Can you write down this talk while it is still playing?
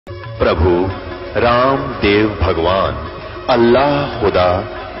प्रभु राम देव भगवान अल्लाह खुदा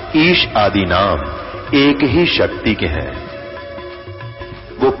ईश आदि नाम एक ही शक्ति के हैं।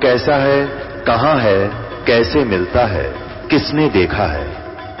 वो कैसा है, कहां है, कैसे मिलता है, किसने देखा है?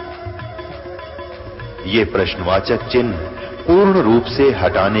 ये प्रश्नवाचक चिन्ह पूर्ण रूप से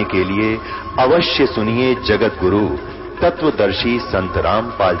हटाने के लिए अवश्य सुनिए जगत गुरु तत्वदर्शी संत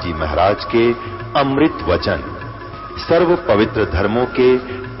रामपाल जी महाराज के अमृत वचन, सर्व पवित्र धर्मों के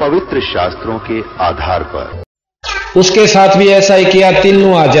पवित्र शास्त्रों के आधार पर। उसके साथ भी ऐसा ही किया,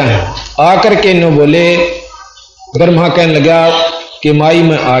 तीनों आ जाए। आकर के नो बोले, ब्रह्मा कहने लगा कि माई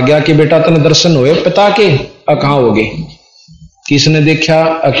में आ गया कि बेटा तने दर्शन हुए पिता के, कहां हो गए? किसने देखा?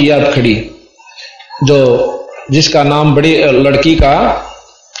 अकियात खड़ी, जो जिसका नाम बड़ी लड़की का,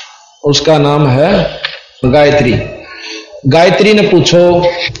 उसका नाम है गायत्री। गायत्री ने पूछो,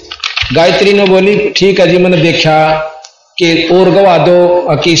 गायत्री ने बोली ठीक है जी मैंने देखा कि और गवा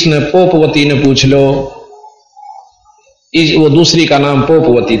दो। किसने? पोपवती ने पूछ लो, वो दूसरी का नाम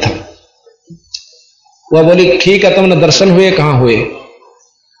पोपवती था। वह बोली ठीक है तुमने दर्शन हुए, कहां हुए?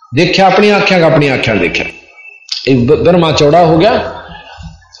 देखा अपनी आंखें का, अपनी आंखें देखा। ब्रह्मा चौड़ा हो गया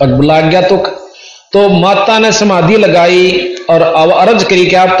और बुला गया। तो माता ने समाधि लगाई और अब अर्ज करी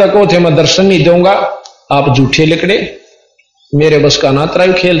कि आप तक थे मैं दर्शन नहीं दूंगा, आप झूठे लिकड़े, मेरे बस का ना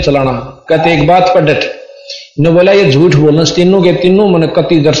तराई खेल चलाना। कहते एक बात पढ़त ने बोला ये झूठ बोलना, तीनों के तीनों मैंने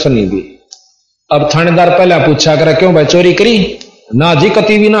कति दर्शन नहीं दी। अब थानेदार पहले पूछा करा क्यों भाई चोरी करी? ना जी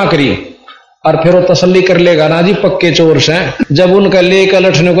कति भी ना करी। और फिर वो तसल्ली कर लेगा ना जी पक्के चोर से। जब उनका लेकर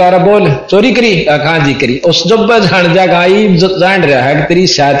लठने को आ रहा बोल चोरी करी? कहां जी करी। उस जब जान जा गाई जान रहा है कि तेरी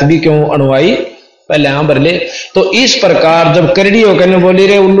शायद भी क्यों अणवाई पहले यहां भर ले। तो इस प्रकार जब करड़ी होकर बोली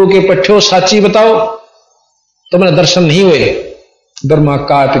रे उल्लू के पट्ठो साची बताओ तो मैंने दर्शन नहीं हुए। ब्रह्मा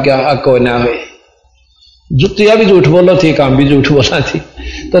काट गया, को ना हुए। जुतिया भी झूठ बोलो थी, काम भी झूठ बोला थी।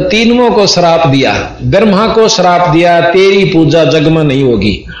 तो तीनों को श्राप दिया, ब्रह्मा को श्राप दिया तेरी पूजा जग में नहीं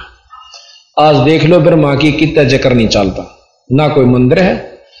होगी। आज देख लो ब्रह्मा की कितना जिक्र नहीं चलता, ना कोई मंदिर है।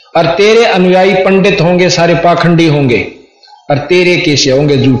 और तेरे अनुयायी पंडित होंगे, सारे पाखंडी होंगे, और तेरे कैसे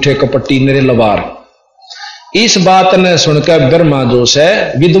होंगे झूठे कपट्टी निरे लबार। इस बात ने सुनकर ब्रह्मा जो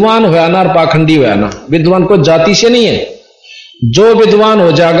है विद्वान हुआ ना और पाखंडी हुआ ना। विद्वान को जाति से नहीं है, जो विद्वान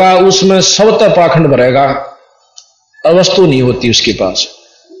हो जाएगा उसमें सबता पाखंड भरेगा, अवस्तु नहीं होती उसके पास,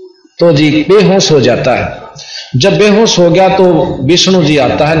 तो जी बेहोश हो जाता है। जब बेहोश हो गया तो विष्णु जी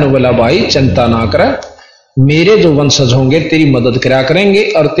आता है, न बोला भाई चिंता ना कर, मेरे जो वंशज होंगे तेरी मदद करा करेंगे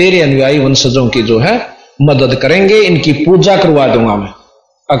और तेरे अनुयायी वंशजों की जो है मदद करेंगे, इनकी पूजा करवा दूंगा मैं।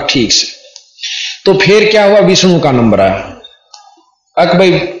 अब ठीक से तो फिर क्या हुआ, विष्णु का नंबर आया। अक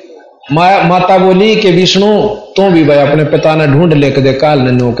भाई माता बोली कि विष्णु तो भी भाई अपने पिता ने ढूंढ लेकर दे, काल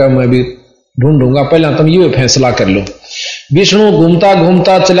ने नो का मैं भी ढूंढूंगा, पहले तुम ये फैसला कर लो। विष्णु घूमता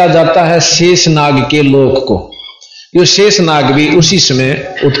घूमता चला जाता है शेष नाग के लोक को। ये शेष नाग भी उसी समय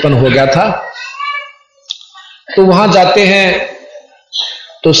उत्पन्न हो गया था। तो वहां जाते हैं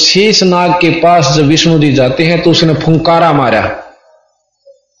तो शेष नाग के पास जब विष्णु जी जाते हैं तो उसने फुंकारा मारा।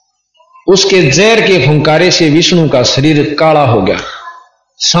 उसके जहर के फुंकारे से विष्णु का शरीर काला हो गया,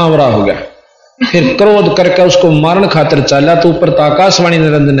 सांवरा हो गया। फिर क्रोध करके उसको मारने खातिर चला तो ऊपर आकाशवाणी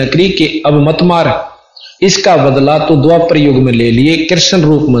निरंजन ने करी कि अब मत मार, इसका बदला तो द्वापर युग में ले लिए, कृष्ण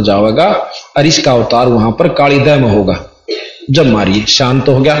रूप में जाएगा और इसका अवतार वहां पर कालीदय में होगा। जब मारिए शांत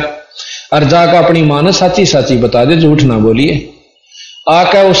हो गया और जाकर अपनी मां ने साची साची बता दे, झूठ ना बोलिए।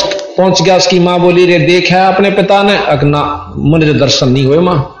 आकर उस पहुंच गया, उसकी मां बोली रे देखा अपने पिता ने? अकना मुझे दर्शन नहीं हुए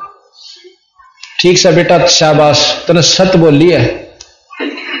मां। ठीक से बेटा शाबाश, तने सत बोली है,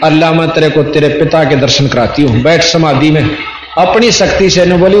 अल्लाह मैं तेरे को तेरे पिता के दर्शन कराती हूं, बैठ समाधि में। अपनी शक्ति से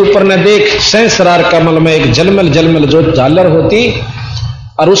ने बोली ऊपर ने देख, सहस्रार कमल में एक जलमल जलमल जो झालर होती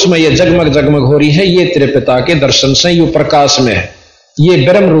और उसमें ये जगमग जगमग हो रही है, ये तेरे पिता के दर्शन से, ये प्रकाश में है, ये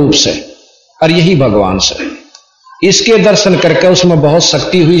ब्रह्म रूप से और यही भगवान से। इसके दर्शन करके उसमें बहुत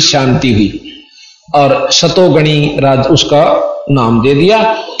शक्ति हुई, शांति हुई और सतोगणी राज उसका नाम दे दिया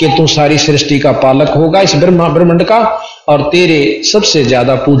कि तू सारी सृष्टि का पालक होगा इस ब्रह्मांड का और तेरे सबसे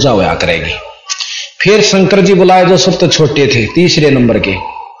ज्यादा पूजा होया करेगी। फिर शंकर जी बुलाए जो सबसे छोटे थे, तीसरे नंबर के।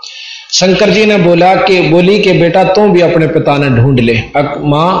 शंकर जी ने बोली कि बेटा तू भी अपने पिता ने ढूंढ ले।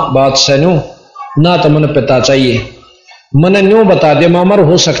 मां बात सैनू ना तो मन पिता चाहिए, मन न्यू बता दे मैं अमर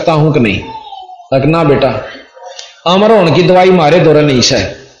हो सकता हूं कि नहीं। ना बेटा अमर होने की दवाई मारे दौरे नहीं से।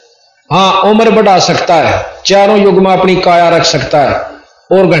 हाँ उम्र बढ़ा सकता है, चारों युग में अपनी काया रख सकता है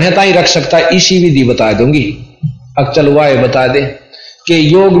और घनता ही रख सकता है, इसी विधि बता दूंगी। अब चल वाए बता दे कि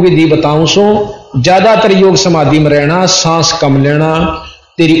योग विधि बताऊं सो, ज्यादातर योग समाधि में रहना, सांस कम लेना,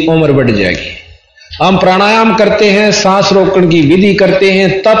 तेरी उम्र बढ़ जाएगी। हम प्राणायाम करते हैं, सांस रोकने की विधि करते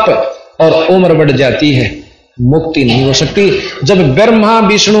हैं, तप और उम्र बढ़ जाती है, मुक्ति नहीं हो सकती। जब ब्रह्मा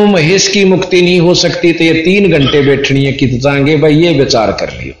विष्णु महेश की मुक्ति नहीं हो सकती तो ये 3 घंटे बैठनी है कित जाएंगे भाई, ये विचार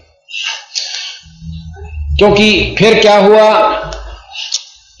कर लियो। क्योंकि फिर क्या हुआ,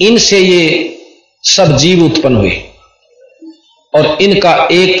 इनसे ये सब जीव उत्पन्न हुए और इनका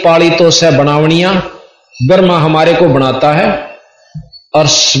एक पाली तो से बनावनिया। ब्रह्मा हमारे को बनाता है और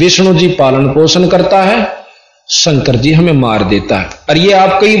विष्णु जी पालन पोषण करता है, शंकर जी हमें मार देता है। और ये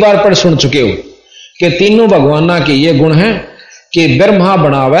आप कई बार पढ़ सुन चुके हो कि तीनों भगवाना के ये गुण हैं कि ब्रह्मा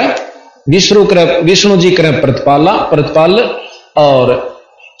बनावे, विष्णु जी करें प्रतिपाल और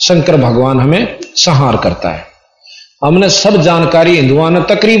शंकर भगवान हमें संहार करता है। हमने सब जानकारी हिंदुओं ने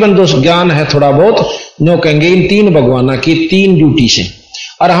तकरीबन जो ज्ञान है थोड़ा बहुत नो कहेंगे इन 3 भगवाना की 3 ड्यूटी से।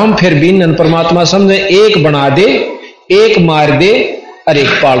 और हम फिर भी नन परमात्मा समझे, एक बना दे, एक मार दे और एक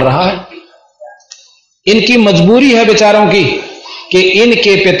पाल रहा है। इनकी मजबूरी है बेचारों की कि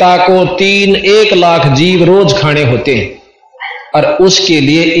इनके पिता को 1 लाख जीव रोज खाने होते हैं और उसके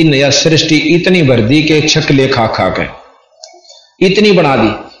लिए इन यह सृष्टि इतनी भर दी कि छकले खा खा के इतनी बना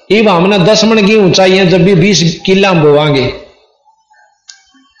दी। ये हमने 10 मन की ऊंचाई है, जब भी 20 किला बोवांगे,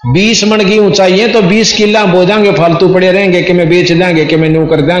 20 मन की ऊंचाई है तो 20 किला बो जाएंगे, फालतू पड़े रहेंगे कि मैं बेच देंगे कि मैं न्यू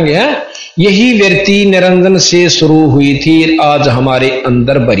कर देंगे। यही वृत्ति निरंजन से शुरू हुई थी, आज हमारे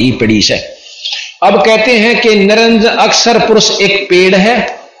अंदर भरी पड़ी है। अब कहते हैं कि निरंजन अक्षर पुरुष एक पेड़ है,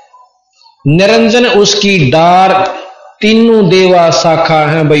 निरंजन उसकी डार, तीनों देवा शाखा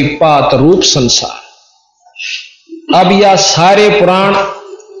है भाई, पात रूप संसार। अब यह सारे पुराण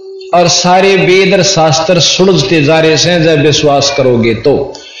और सारे वेद और शास्त्र सुलझते जा रहे हैं जब विश्वास करोगे तो,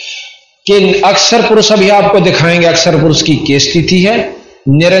 कि अक्षर पुरुष अभी आपको दिखाएंगे अक्षर पुरुष की क्या स्थिति है,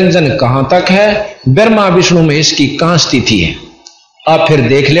 निरंजन कहां तक है, ब्रह्मा विष्णु महेश की कहां स्थिति है, आप फिर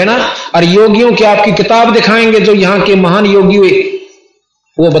देख लेना। और योगियों की आपकी किताब दिखाएंगे, जो यहां के महान योगी हुए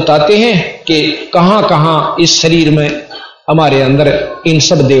वो बताते हैं कि कहां कहां इस शरीर में हमारे अंदर इन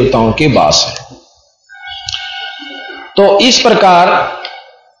सब देवताओं के वास है। तो इस प्रकार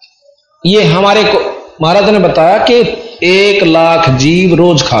ये हमारे को महाराज ने बताया कि 1 लाख जीव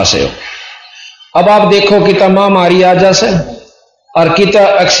रोज खासे हो। अब आप देखो कि महामारी आ जासे और कितना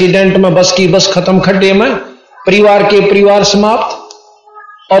एक्सीडेंट में बस की बस खत्म, खड्डे में परिवार के परिवार समाप्त,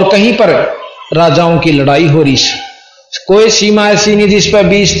 और कहीं पर राजाओं की लड़ाई हो रही है। कोई सीमा ऐसी नहीं जिस पर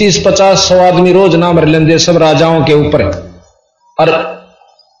 20, 30, 50, 100 आदमी रोज ना मर लेंगे, सब राजाओं के ऊपर, और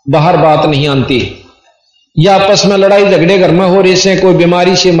बाहर बात नहीं आती। या आपस में लड़ाई झगड़े घर में हो रही से, कोई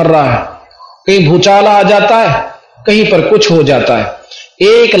बीमारी से मर रहा है, कहीं भूचाल आ जाता है, कहीं पर कुछ हो जाता है।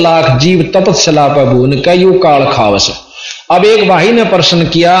 1 लाख जीव तपस्या पर भून का यू काल खावस। अब एक भाई ने प्रश्न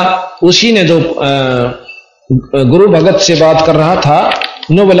किया, उसी ने जो गुरु भगत से बात कर रहा था,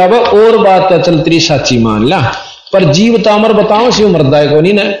 नो बोला और बात चलती साची मान ला, पर जीव तो अमर बताओ सी मरदा को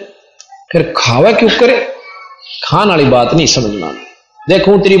नहीं, फिर खावा क्यों करे, खान वाली बात नहीं समझना।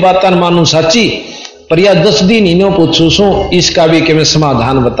 देखूं तेरी बात मानू साची, पर या 10 दिन ही पूछू सू, इसका भी कि मैं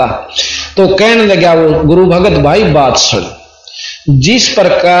समाधान बता। तो कहने लगा वो गुरु भगत भाई बात सुन, जिस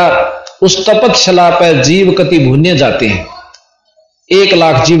प्रकार उस तपस्या पर जीव कति भुन्ने जाते हैं, 1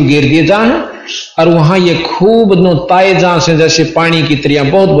 लाख जीव घेर दिए जाए और वहां ये खूब नो ताए जा से जैसे पानी की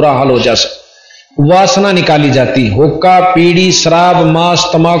तरह बहुत बुरा हाल हो जाए, वासना निकाली जाती, हुक्का पीड़ी शराब मांस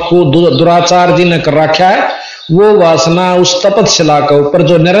तमाकू दुराचार जिन्हें कर रखा है, वो वासना उस तपस्या के ऊपर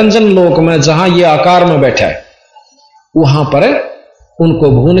जो निरंजन लोक में जहां ये आकार में बैठा है वहां पर उनको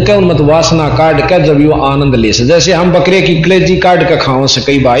भून कर उनमत वासना काट कर जब वो आनंद ले से, जैसे हम बकरे की कलेजी काट कर खाओ से,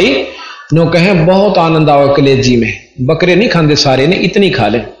 कई भाई नो कहें बहुत आनंद आओ कलेजी में, बकरे नहीं खाते सारे ने, इतनी खा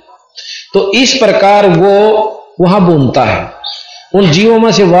ले। तो इस प्रकार वो वहां भूनता है, उन जीवों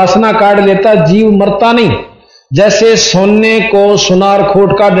में से वासना काट लेता, जीव मरता नहीं। जैसे सोने को सुनार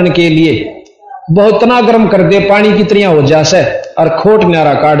खोट काटने के लिए बहुत इतना गर्म कर दे पानी की तरह हो जाए और खोट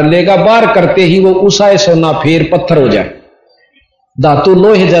न्यारा काट लेगा, बार करते ही वो उसाए सोना फिर पत्थर हो जाए, धातु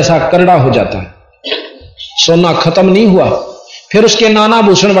लोहे जैसा करड़ा हो जाता है, सोना खत्म नहीं हुआ, फिर उसके नाना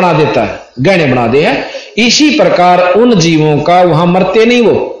भूषण बना देता है, गहने बना दे है। इसी प्रकार उन जीवों का वहां मरते नहीं,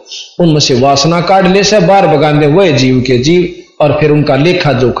 वो उनमें से वासना काट ले से बार बगा दे वह जीव के जीव, और फिर उनका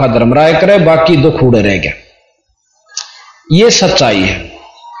लेखा जोखा धर्मराय करे, बाकी दुख उड़े रह गया। ये सच्चाई है।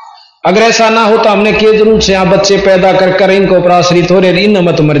 अगर ऐसा ना हो तो हमने किए जरूर से यहां बच्चे पैदा कर कर इनको ऊपर आश्रित हो रहे, इन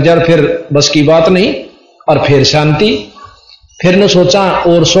मत मर जा, फिर बस की बात नहीं, और फिर शांति, फिर ने सोचा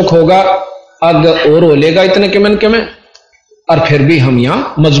और सुख होगा, अग और हो लेगा इतने के मन के में, और फिर भी हम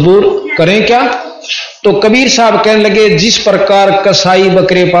यहां मजबूर करें क्या। तो कबीर साहब कहने लगे, जिस प्रकार कसाई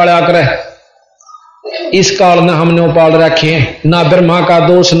बकरे पाला करे इस काल ने हमने पाल रखे हैं, ना ब्रह्मा का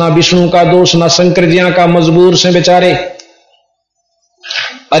दोष, ना विष्णु का दोष, ना शंकर जी का, मजबूर से बेचारे।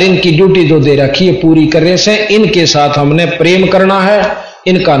 और इनकी ड्यूटी जो दे रखी है पूरी करने से इनके साथ हमने प्रेम करना है,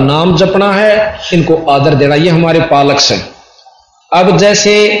 इनका नाम जपना है, इनको आदर देना, ये हमारे पालक से। अब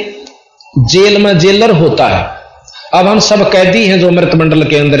जैसे जेल में जेलर होता है, अब हम सब कैदी हैं जो मृत मंडल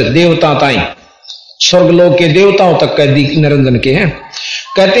के अंदर, देवता ताई स्वर्गलोक के देवताओं तक कैदी निरंजन के हैं।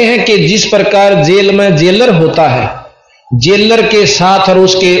 कहते हैं कि जिस प्रकार जेल में जेलर होता है, जेलर के साथ और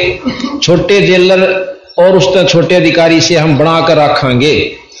उसके छोटे जेलर और उसके छोटे अधिकारी से हम बनाकर रखेंगे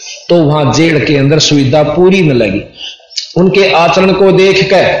तो वहां जेल के अंदर सुविधा पूरी मिलेगी। उनके आचरण को देख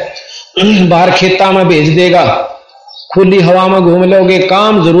कर बाहर खेता में भेज देगा, खुली हवा में घूम लोगे,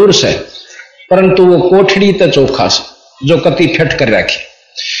 काम जरूर से, परंतु वो कोठड़ी तो चोखा से जो कति फिट कर रखे।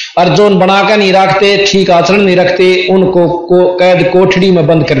 और जो बनाकर नहीं रखते, ठीक आचरण नहीं रखते, उनको कैद कोठड़ी में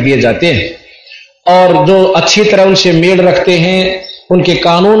बंद कर दिए जाते हैं। और जो अच्छी तरह उनसे मेल रखते हैं, उनके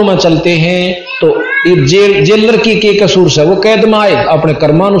कानून में चलते हैं, तो जेलर की के कसूर से वो कैद में आए, अपने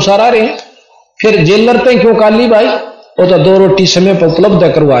कर्मानुसार आ रहे हैं। फिर जेलर तो क्यों काली भाई, वो तो 2 रोटी समय पर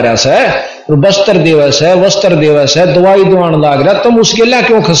उपलब्ध करवा रहा है, वस्त्र दिवस है, वस्त्र दिवस है, दवाई दुआन लाग रहा, तुम उसके लिए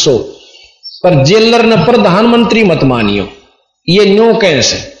क्यों खसो। पर जेलर ने प्रधानमंत्री मत मानियो, ये न्यो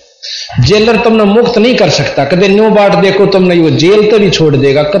कैसे जेलर तुमने मुक्त नहीं कर सकता, कदे न्यो बाट देखो तुमने, वो जेल तो भी छोड़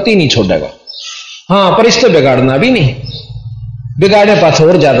देगा, कति नहीं छोड़ेगा। हाँ, पर इससे बिगाड़ना भी नहीं, बिगाड़ने पास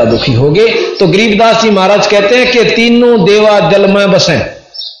और ज्यादा दुखी होगे। तो गरीबदास जी महाराज कहते हैं कि तीनों देवा जल में बसे,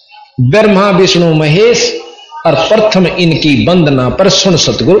 ब्रह्मा विष्णु महेश, और प्रथम इनकी वंदना पर सुन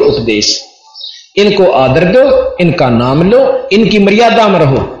सतगुरु उपदेश। इनको आदर दो, इनका नाम लो, इनकी मर्यादा में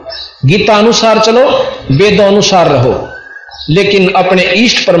रहो, गीता अनुसार चलो, वेदों अनुसार रहो, लेकिन अपने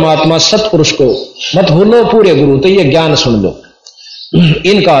इष्ट परमात्मा सतपुरुष को मत भूलो, पूरे गुरु तो ये ज्ञान सुन लो।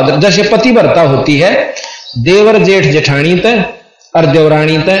 इनका आदर, जैसे पतिव्रता होती है, देवर जेठ जेठानी तय और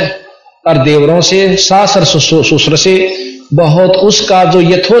देवरानी तय और देवरों से, सास और ससुर से बहुत उसका जो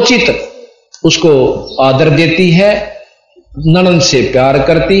यथोचित उसको आदर देती है, ननद से प्यार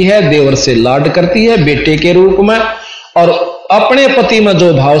करती है, देवर से लाड करती है बेटे के रूप में, और अपने पति में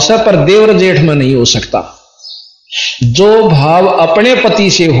जो भाव से, पर देवर जेठ में नहीं हो सकता। जो भाव अपने पति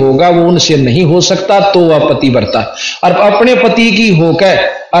से होगा वो उनसे नहीं हो सकता, तो वह पतिव्रता। और अपने पति की होकर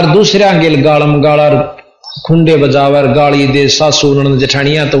और दूसरे आंगेल गालम गाड़ खुंडे बजावर गाड़ी दे सासू ननद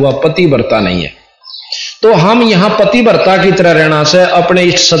जेठानियां, तो वह पतिव्रता नहीं है। तो हम यहां पतिव्रता की तरह रहना से अपने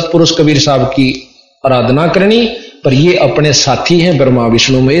इष्ट सतपुरुष कबीर साहब की आराधना करनी, पर ये अपने साथी हैं ब्रह्मा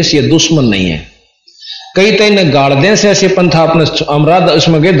विष्णु महेश, ये दुश्मन नहीं है। कई तो इन्हें गाड़ दें से ऐसे पंथा अपने अमराध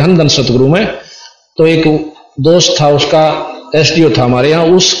उसमें गए धन धन सतगुरु में। तो एक दोस्त था, उसका एसडीओ था हमारे यहाँ,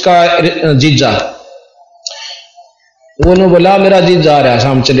 उसका जीजा, वो ने बोला मेरा जीजा आ रहा है,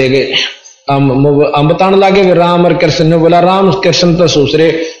 हम चले गए, हम बताने लगे राम और कृष्ण ने बोला राम कृष्ण तो दूसरे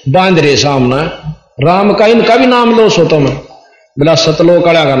बांध रहे सामने, राम का इनका भी नाम लो सो, तो मैं बोला सतलोक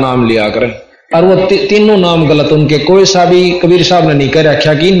वाला का नाम लिया करे। और वो तीनों नाम गलत, उनके कोई सा भी कबीर साहब ने नहीं कर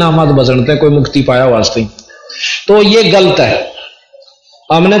रखा कि नामाद बजनते कोई मुक्ति पाया वास्ते, तो ये गलत है।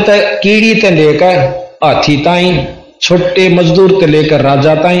 हमने तो कीड़ी ते लेकर हाथी ताई, छोटे मजदूर ते लेकर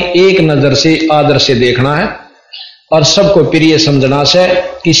राजा ताई एक नजर से आदर से देखना है, और सबको प्रिय समझना से,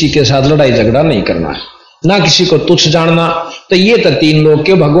 किसी के साथ लड़ाई झगड़ा नहीं करना है, ना किसी को तुच्छ जानना। तो ये तो 3 लोग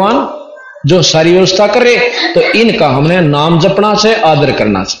के भगवान जो सारी व्यवस्था करे, तो इनका हमने नाम जपना से, आदर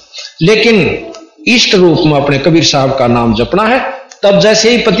करना से, लेकिन इष्ट रूप में अपने कबीर साहब का नाम जपना है। तब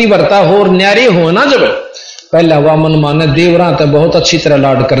जैसे ही पतिव्रता हो और न्यारे हो ना, जब पहले हवा मन माने देवरा तो बहुत अच्छी तरह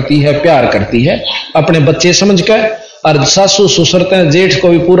लाड करती है, प्यार करती है अपने बच्चे समझ कर, और सासू ससुर जेठ को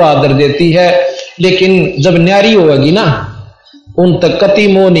भी पूरा आदर देती है, लेकिन जब न्यारी होगी ना, उन तक कति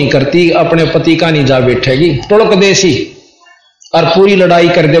मोह नहीं करती, अपने पति का नहीं जा बैठेगी, टुड़क देसी और पूरी लड़ाई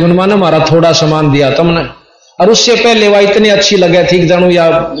कर दे, माने हमारा थोड़ा सामान दिया तुमने, और उससे पहले वह इतनी अच्छी लगे थी जानू या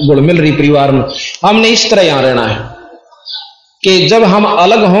गुड़ मिल रही परिवार में। हमने इस तरह यहां रहना है कि जब हम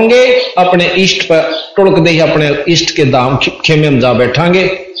अलग होंगे अपने इष्ट पर टुड़क दे, अपने इष्ट के दाम खेमे में जा बैठांगे,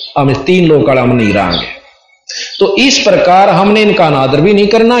 हम 3 लोग का हम नहीं रहेंगे। तो इस प्रकार हमने इनका अनादर भी नहीं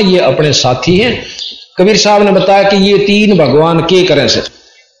करना, ये अपने साथी हैं। कबीर साहब ने बताया कि ये 3 भगवान के करें से,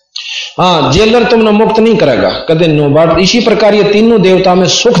 हाँ जेलर तुमने मुक्त नहीं करेगा कदे नो बात। इसी प्रकार ये तीनों देवता में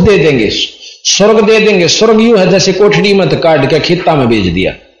सुख दे देंगे, स्वर्ग दे देंगे। स्वर्ग यूं है जैसे कोठड़ी में काट के खित्ता में बेच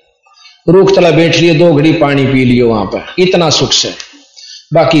दिया, रूख तला बैठ लिए, 2 घड़ी पानी पी लियो वहां पर, इतना सुख से।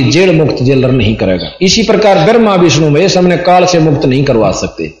 बाकी जेल मुक्त जेलर नहीं करेगा। इसी प्रकार ब्रह्मा विष्णु महेश हमने काल से मुक्त नहीं करवा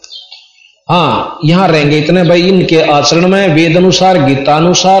सकते। हाँ यहां रहेंगे इतने भाई, इनके आचरण में वेद अनुसार, गीता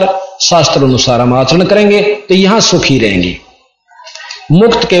अनुसार, शास्त्र अनुसार हम आचरण करेंगे तो यहां सुखी रहेंगे।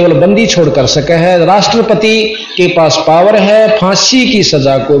 मुक्त केवल बंदी छोड़ कर सके है। राष्ट्रपति के पास पावर है, फांसी की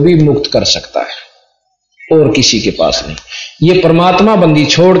सजा को भी मुक्त कर सकता है और किसी के पास नहीं। ये परमात्मा बंदी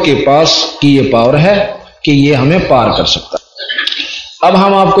छोड़ के पास की ये पावर है कि ये हमें पार कर सकता है। अब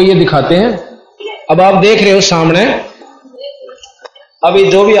हम आपको ये दिखाते हैं। अब आप देख रहे हो सामने, अभी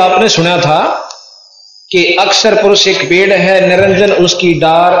जो भी आपने सुना था कि अक्षर पुरुष एक पेड़ है, निरंजन उसकी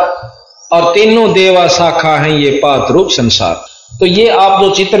डार, और तीनों देवा शाखा हैं ये पात रूप संसार। तो ये आप जो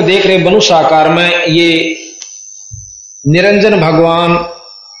चित्र देख रहे हैं मनुष्य आकार में, ये निरंजन भगवान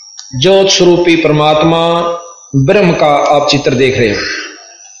ज्योत स्वरूपी परमात्मा ब्रह्म का आप चित्र देख रहे हो।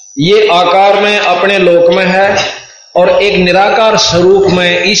 ये आकार में अपने लोक में है और एक निराकार स्वरूप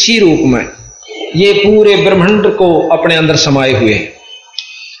में, इसी रूप में ये पूरे ब्रह्मांड को अपने अंदर समाये हुए हैं।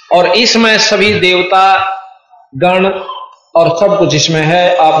 और इसमें सभी देवता गण और सब कुछ इसमें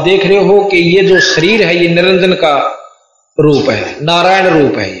है। आप देख रहे हो कि ये जो शरीर है ये निरंजन का रूप है, नारायण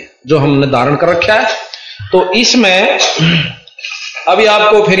रूप है ये जो हमने धारण कर रखा है। तो इसमें अभी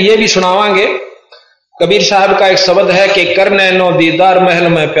आपको फिर ये भी सुनावांगे, कबीर साहब का एक शब्द है कि करने नो दीदार महल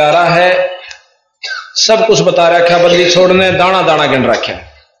में प्यारा है, सब कुछ बता रखा, बदली छोड़ने दाना दाना गिन रखा है।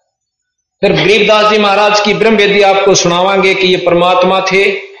 फिर गरीबदास जी महाराज की ब्रह्म वेदी आपको सुनावांगे कि ये परमात्मा थे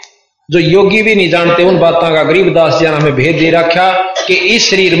जो योगी भी नहीं जानते उन बातों का गरीबदास जी ने हमें भेद दे रखा कि इस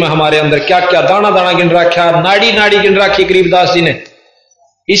शरीर में हमारे अंदर क्या क्या दाना दाना गिन रखा, नाड़ी नाड़ी गिन रखी गरीबदास जी ने।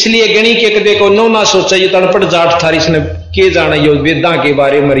 इसलिए गणी के कदे को नो ना सोचा, ये तड़पट जाट थारी इसने के जाना योग वेदा के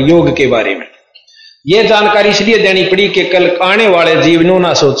बारे में, योग के बारे में। ये जानकारी इसलिए देनी पड़ी कि कल आने वाले जीव नो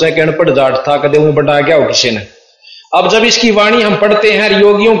ना सोचे कि अनपढ़ जाट था, कदे वो बढ़ा गया हो किसी ने। अब जब इसकी वाणी हम पढ़ते हैं,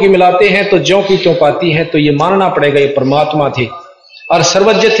 योगियों की मिलाते हैं, तो ज्यों की त्यों पाती है। तो ये मानना पड़ेगा ये परमात्मा थे और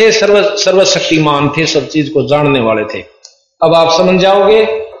सर्वज्ञ थे, सर्वशक्तिमान थे, सब चीज को जानने वाले थे। अब आप समझ जाओगे।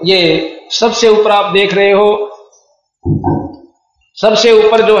 ये सबसे ऊपर आप देख रहे हो, सबसे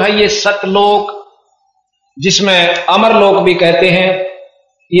ऊपर जो है ये सतलोक, जिसमें अमरलोक भी कहते हैं,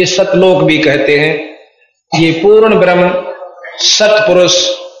 ये सतलोक भी कहते हैं। ये पूर्ण ब्रह्म सतपुरुष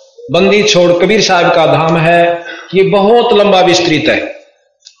बंदी छोड़ कबीर साहब का धाम है। ये बहुत लंबा विस्तृत है।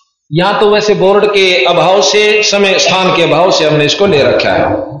 यहां तो वैसे बोर्ड के अभाव से, समय स्थान के अभाव से हमने इसको ले रखा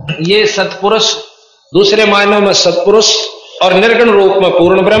है। ये सतपुरुष दूसरे मायनों में सतपुरुष और निर्गुण रूप में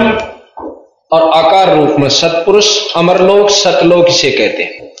पूर्ण ब्रह्म और आकार रूप में सतपुरुष, अमरलोक, सतलोक इसे कहते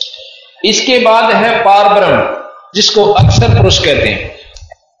हैं। इसके बाद है पार ब्रह्म, जिसको अक्षर पुरुष कहते हैं।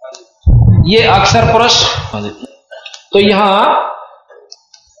 ये अक्षर पुरुष, तो यहां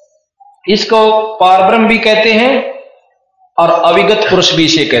इसको पार ब्रह्म भी कहते हैं और अविगत पुरुष भी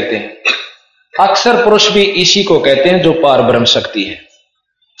इसे कहते हैं। अक्षर पुरुष भी इसी को कहते हैं जो पार ब्रह्म शक्ति है।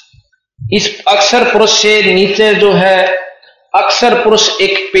 इस अक्षर पुरुष से नीचे जो है, अक्षर पुरुष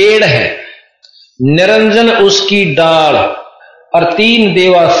एक पेड़ है, निरंजन उसकी डाल और तीन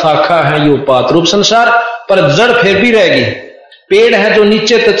देवा शाखा है यो पात रूप संसार। पर जड़ फिर भी रहेगी। पेड़ है जो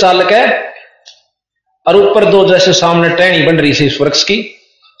नीचे तो चालक है और ऊपर दो जैसे सामने टहनी बन रही है इस वृक्ष की,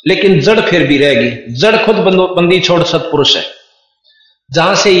 लेकिन जड़ फिर भी रहेगी। जड़ खुद बंदी छोड़ सतपुरुष है,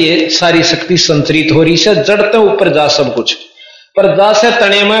 जहां से ये सारी शक्ति संचरित हो रही है। जड़ तो ऊपर जा सब कुछ, पर जा से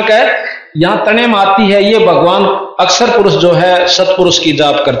तने में कह, यहां तने में आती है ये भगवान अक्षर पुरुष जो है सतपुरुष की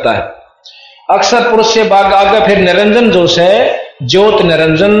जाप करता है। अक्षर पुरुष से बाग आगे फिर निरंजन जो है ज्योत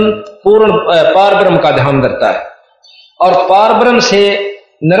निरंजन पूर्ण पार ब्रह्म का ध्यान धरता है। और पार ब्रह्म से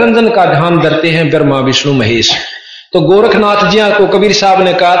निरंजन का ध्यान धरते हैं ब्रह्मा विष्णु महेश। तो गोरखनाथ जी को कबीर साहब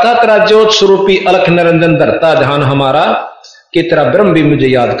ने कहा था, तेरा ज्योत स्वरूपी अलख निरंजन धरता ध्यान हमारा, कि तेरा ब्रह्म भी मुझे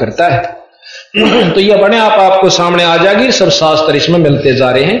याद करता है। तो यह बने आपको सामने आ जाएगी। सब शास्त्र इसमें मिलते जा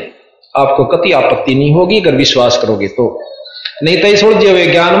रहे हैं, आपको कति आपत्ति नहीं होगी अगर विश्वास करोगे तो। नहीं तो इस उलझे हुए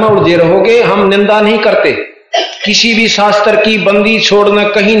ज्ञान में उलझे रहोगे। हम निंदा नहीं करते, किसी भी शास्त्र की बंदी छोड़ना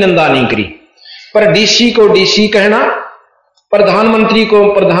कहीं निंदा नहीं करी। पर डीसी को डीसी कहना, प्रधानमंत्री को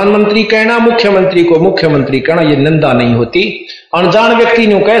प्रधानमंत्री कहना, मुख्यमंत्री को मुख्यमंत्री कहना, ये निंदा नहीं होती। अनजान व्यक्ति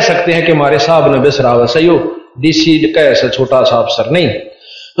न्यू कह सकते हैं कि हमारे साहब ने बिसरावा सही, डीसी कैसे छोटा सा अफसर नहीं,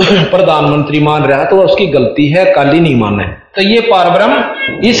 प्रधानमंत्री मान रहा है तो उसकी गलती है, काली नहीं माने। तो ये पार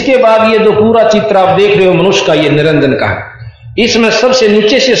ब्रह्म। इसके बाद ये जो पूरा चित्र आप देख रहे हो मनुष्य का, ये निरंजन का है। इसमें सबसे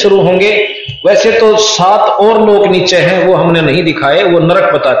नीचे से शुरू होंगे। वैसे तो 7 और लोग नीचे हैं, वो हमने नहीं दिखाए, वो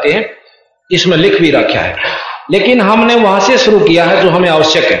नरक बताते हैं, इसमें लिख भी रखा है, लेकिन हमने वहां से शुरू किया है जो हमें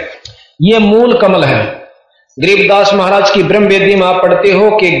आवश्यक है। ये मूल कमल है। गरीबदास महाराज की ब्रह्म वेदी में आप पढ़ते हो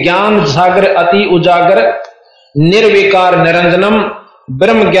कि ज्ञान सागर अति उजागर निर्विकार निरंजनम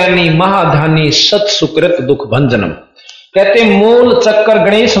ब्रह्म ज्ञानी महाधानी सत सुकृत दुख भंजनम। कहते मूल चक्कर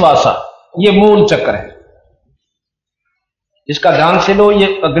गणेश वासा, ये मूल चक्कर है। इसका ध्यान से लो, ये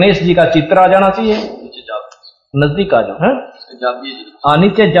गणेश जी का चित्र आ जाना चाहिए, नजदीक आ जाओ है। हाँ,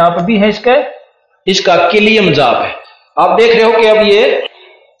 नीचे जाप भी है इसका किलियम जाप है। आप देख रहे हो कि अब ये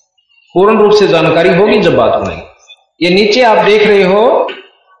पूर्ण रूप से जानकारी होगी जब बात होगी। ये नीचे आप देख रहे हो,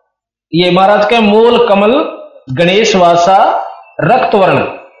 ये महाराज का मूल कमल गणेश वासा रक्त वर्ण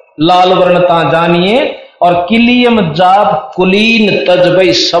लाल वर्ण ता जानिए, और किलियम जाप कुलीन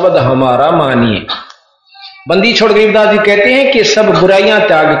तजबई शब्द हमारा मानिए। बंदी छोड़ गरीबदास जी कहते हैं कि सब बुराइयां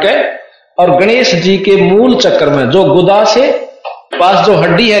त्याग के और गणेश जी के मूल चक्कर में जो गुदा से पास जो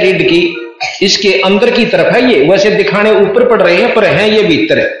हड्डी है रीढ़ की, इसके अंदर की तरफ है, ये वैसे दिखाने ऊपर पड़ रहे हैं पर है ये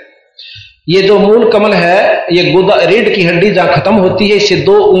भीतर है। ये जो मूल कमल है, ये गुदा रीढ़ की हड्डी जहां खत्म होती है, इससे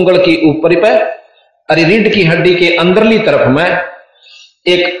 2 उंगल की ऊपर पे अरे रीढ़ की हड्डी के अंदरली तरफ में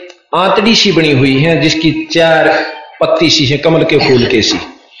एक आंतड़ी सी बनी हुई है जिसकी 4 पत्ती सी है कमल के फूल के सी,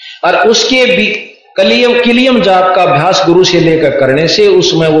 और उसके भी किलियम जाप का अभ्यास गुरु से लेकर करने से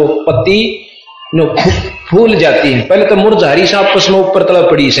उसमें वो पत्ती फूल जाती है। पहले तो मुरझारी सा आपस में ऊपर तला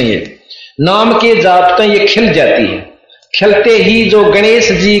पड़ी से ये नाम के जाप तो ये खिल जाती है। खिलते ही जो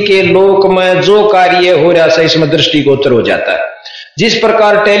गणेश जी के लोक में जो कार्य हो रहा है इसमें दृष्टिगोचर हो जाता है। जिस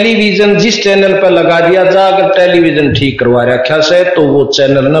प्रकार टेलीविजन जिस चैनल पर लगा दिया जा, अगर टेलीविजन ठीक करवा रखा से तो वो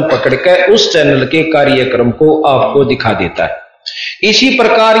चैनल न पकड़ के उस चैनल के कार्यक्रम को आपको दिखा देता है। इसी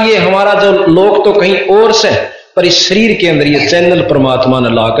प्रकार ये हमारा जो लोक तो कहीं और से, पर इस शरीर के अंदर ये चैनल परमात्मा ने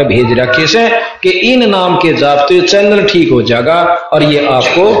ला कर भेज रखे से कि इन नाम के जाप तो ये चैनल ठीक हो जाएगा और ये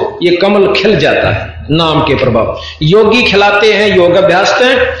आपको ये कमल खिल जाता है नाम के प्रभाव। योगी खिलाते हैं योग अभ्यास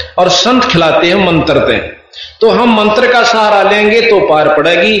और संत खिलाते हैं मंत्रते। तो हम मंत्र का सहारा लेंगे तो पार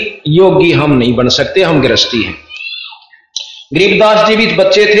पड़ेगी, योगी हम नहीं बन सकते, हम गृहस्थी हैं। गरीबदास जी भी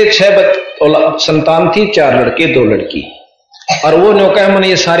बच्चे थे, 6 संतान थी, 4 लड़के 2 लड़की, और वो नौका मन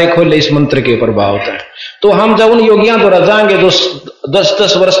ये सारे खोले इस मंत्र के प्रभाव होता है। तो हम जब उन योगियां द्वारा जाएंगे जो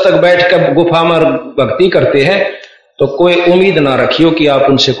 10-10 वर्ष तक बैठ कर गुफा में भक्ति करते हैं, तो कोई उम्मीद ना रखियो कि आप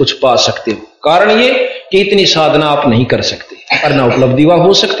उनसे कुछ पा सकते हो। कारण ये कि इतनी साधना आप नहीं कर सकते और ना उपलब्धि वह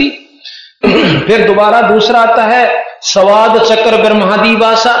हो सकती। फिर दोबारा दूसरा आता है स्वाद चक्र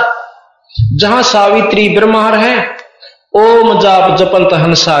ब्रह्मादिवासा, जहां सावित्री ब्रह्मार है, ओम जाप जपंत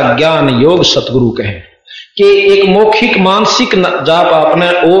हंसा ज्ञान योग सतगुरु कहे कि एक मौखिक मानसिक जाप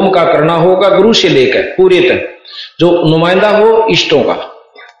आपने ओम का करना होगा गुरु से लेकर पूरे तक, जो नुमाइंदा हो इष्टों का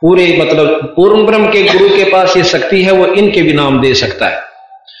पूरे, मतलब पूर्ण ब्रह्म के गुरु के पास ये शक्ति है, वो इनके भी नाम दे सकता है।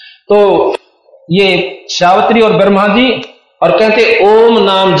 तो ये सावित्री और ब्रह्मा जी और कहते ओम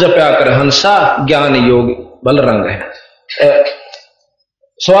नाम जप्या कर हंसा ज्ञान योग बल रंग है।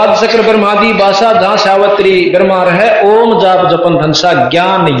 स्वाद चक्र ब्रह्मादि भाषा जहां सावित्री ब्रह्मा है, ओम जाप जपन हंसा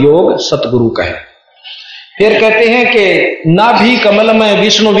ज्ञान योग सतगुरु कहे। फिर कहते हैं कि नाभि कमल में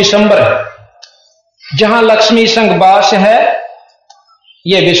विष्णु विशंबर, जहां लक्ष्मी संग वास है,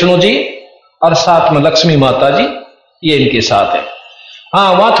 ये विष्णु जी और साथ में लक्ष्मी माता जी, ये इनके साथ है।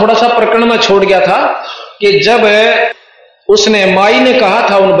 हाँ, वहां थोड़ा सा प्रकरण में छोड़ गया था कि जब उसने माई ने कहा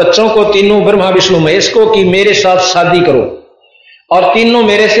था उन बच्चों को, तीनों ब्रह्मा विष्णु महेश को, कि मेरे साथ शादी करो और तीनों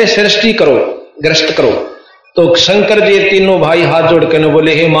मेरे से सृष्टि करो, ग्रस्त करो। तो शंकर जी तीनों भाई हाथ जोड़ के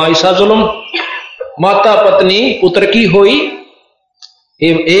बोले, हे माँ ईसा जुलम, माता पत्नी पुत्र की होई,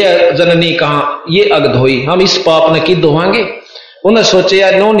 ए जननी कहां ये अगध होई, हम इस पाप ने की धोवांगे। उन्हें सोचे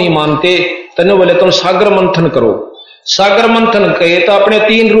यार नो नहीं मानते, तने बोले तुम सागर मंथन करो। सागर मंथन कहे तो अपने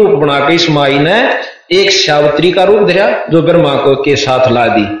 3 रूप बना के इस माई ने एक सावित्री का रूप धरा जो ब्रह्मा को के साथ ला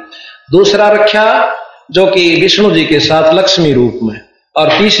दी, दूसरा रखा जो कि विष्णु जी के साथ लक्ष्मी रूप में, और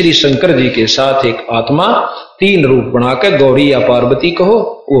तीसरी शंकर जी के साथ एक आत्मा, 3 रूप बनाकर गौरी या पार्वती कहो,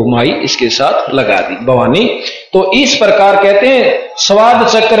 वो माई इसके साथ लगा दी भवानी। तो इस प्रकार कहते हैं स्वाद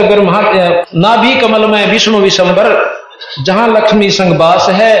चक्र ब्रह्मा नाभि कमल में विष्णु विशंबर, जहां लक्ष्मी संग वास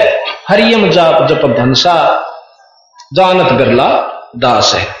है, हरियम जाप जप धनसा जानत बिरला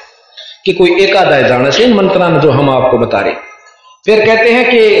दास है। कि कोई एकादाय जाने से इन मंत्रान जो हम आपको बता रहे। फिर कहते हैं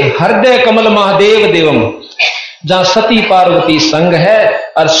कि हृदय कमल महादेव देवम, जहां सती पार्वती संग है,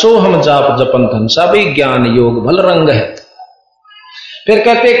 और सोहम जाप जपन धनसा भी ज्ञान योग भल रंग है। फिर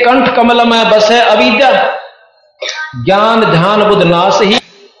कहते कंठ कमल में बस है अविद्या, ज्ञान ध्यान बुध नाश ही,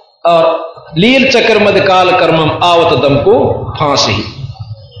 और लील चक्र मद काल कर्मम आवत दम को फांस ही।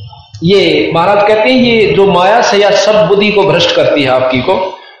 ये महाराज कहते हैं ये जो माया से या सब बुद्धि को भ्रष्ट करती है आपकी को,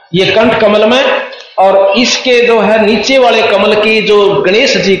 ये कंठ कमल में, और इसके जो है नीचे वाले कमल की जो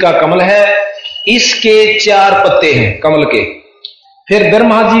गणेश जी का कमल है, इसके 4 पत्ते हैं कमल के। फिर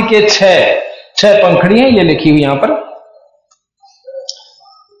ब्रह्मा जी के 6 पंखड़ी हैं, ये लिखी हुई यहां पर।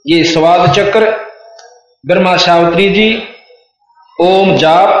 ये स्वाद चक्र, ब्रह्मा सावित्री जी, ओम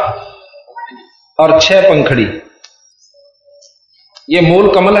जाप और 6 पंखड़ी, ये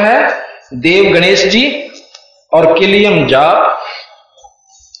मूल कमल है। देव गणेश जी और किलियम जाप,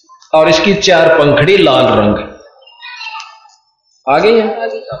 और इसकी 4 पंखड़ी लाल रंग। आगे है?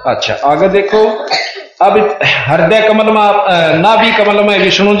 अच्छा आगे देखो। अब हृदय कमल में आप नाभि कमल में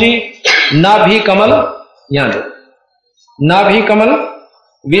विष्णु जी, नाभि कमल यहां दो, नाभि कमल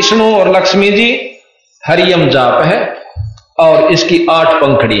विष्णु और लक्ष्मी जी, हरियम जाप है और इसकी 8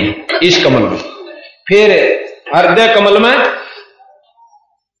 पंखड़ी है इस कमल में। फिर हृदय कमल में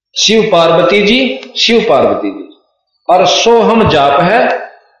शिव पार्वती जी, शिव पार्वती जी, और सोहम जाप है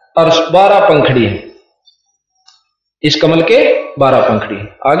और 12 पंखड़ी है इस कमल के, 12 पंखड़ी है।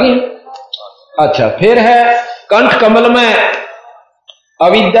 आगे अच्छा फिर है कंठ कमल में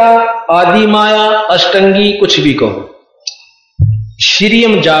अविद्या, आदि माया, अष्टंगी, कुछ भी कहो,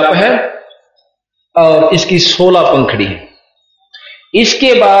 श्रीयम जाप है और इसकी 16 पंखड़ी है।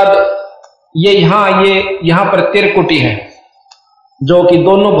 इसके बाद ये यहां पर त्रिकुटी है जो कि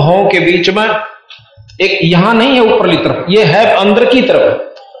दोनों भावों के बीच में, एक यहां नहीं है ऊपरली तरफ, ये है अंदर की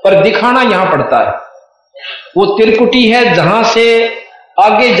तरफ पर दिखाना यहां पड़ता है। वो त्रिकुटी है जहां से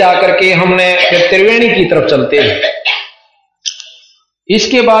आगे जाकर के हमने फिर त्रिवेणी की तरफ चलते हैं।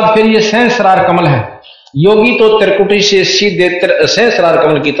 इसके बाद फिर ये सहस्रार कमल है। योगी तो त्रिकुटी से सीधे सहस्रार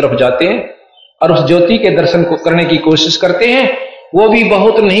कमल की तरफ जाते हैं और उस ज्योति के दर्शन को करने की कोशिश करते हैं, वो भी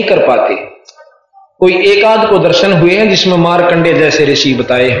बहुत नहीं कर पाते। कोई एक आध को दर्शन हुए हैं जिसमें मार्कंडे जैसे ऋषि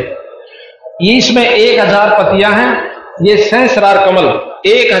बताए हैं। ये इसमें 1000 पतियां हैं। ये सहस्रार कमल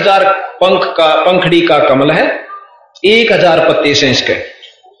 1000 पंखड़ी का कमल है, 1000 पत्ते से इसके,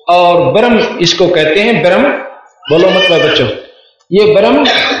 और ब्रह्म इसको कहते हैं। ब्रह्म बोलो मतलब बच्चों, ये ब्रह्म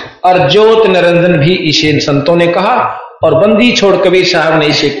और ज्योत निरंजन भी इसे संतों ने कहा, और बंदी छोड़ कबीर साहब ने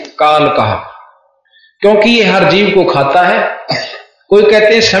इसे काल कहा, क्योंकि ये हर जीव को खाता है। कोई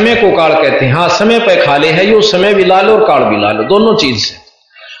कहते हैं समय को काल कहते हैं, हाँ समय पे खा ले है, यो समय भी ला लो और काल भी ला लो, दोनों चीज से,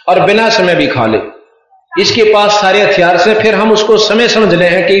 और बिना समय भी खा ले। इसके पास सारे हथियार से, फिर हम उसको समय समझ रहे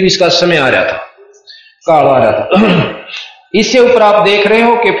हैं कि इसका समय आ रहा था, काल आ रहा था। इससे ऊपर आप देख रहे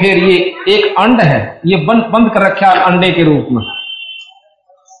हो कि फिर ये एक अंड है, ये बंद कर रखा अंडे के रूप में।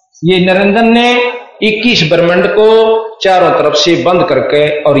 ये निरंजन ने 21 ब्रह्मांड को चारों तरफ से बंद करके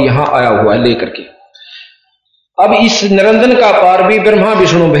और यहां आया हुआ है लेकर के। अब इस निरंजन का पार भी ब्रह्मा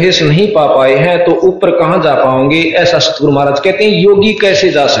विष्णु महेश नहीं पा पाए हैं, तो ऊपर कहां जा पाओगे, ऐसा सतगुरु महाराज कहते हैं। योगी कैसे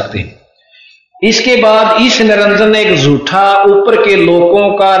जा सकते हैं? इसके बाद इस निरंजन ने एक झूठा ऊपर के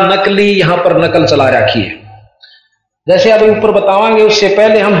लोगों का नकली यहां पर नकल चला रखी है। जैसे अभी ऊपर बतावांगे, उससे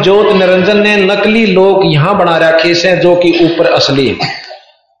पहले हम ज्योत निरंजन ने नकली लोग यहां बना रखे से जो कि ऊपर असली है।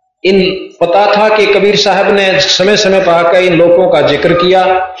 इन पता था कि कबीर साहब ने समय समय पर आकर इन लोगों का जिक्र किया,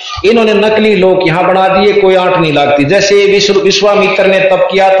 इन्होंने नकली लोग यहां बना दिए, कोई आंट नहीं लगती। जैसे विश्वामित्र ने तप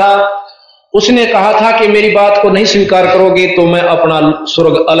किया था, उसने कहा था कि मेरी बात को नहीं स्वीकार करोगे तो मैं अपना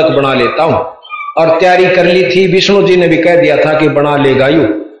स्वर्ग अलग बना लेता हूं, और तैयारी कर ली थी। विष्णु जी ने भी कह दिया था कि बना लेगा यू,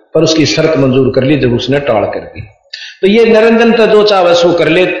 पर उसकी शर्त मंजूर कर ली जब उसने टाल कर दी। तो ये निरंजन तो जो चाहे सो कर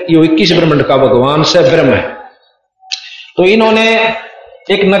ले, ये 21 ब्रह्मांड का भगवान से ब्रह्म है। तो इन्होंने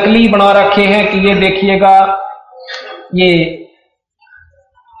एक नकली बना रखे हैं कि ये देखिएगा, ये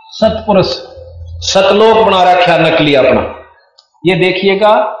सतपुरुष सतलोक बना रखा नकली अपना। ये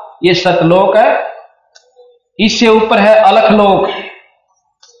देखिएगा, ये सतलोक है, इससे ऊपर है अलखलोक,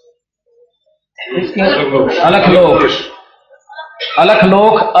 अलखलोक,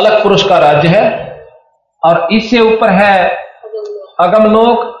 अलखलोक अलख पुरुष का राज्य है, और इससे ऊपर है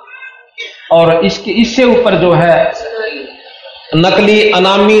अगमलोक, और इससे ऊपर जो है नकली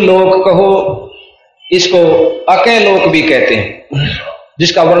अनामी लोक कहो, इसको अकय लोक भी कहते हैं,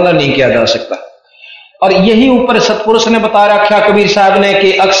 जिसका वर्णन नहीं किया जा सकता। और यही ऊपर सतपुरुष ने बता रखा कबीर साहब ने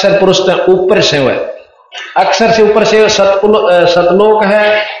कि अक्षर पुरुष ऊपर से है, अक्षर से ऊपर से सतलोक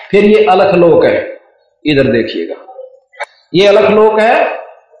है, फिर ये अलखलोक है। इधर देखिएगा, ये अलखलोक है,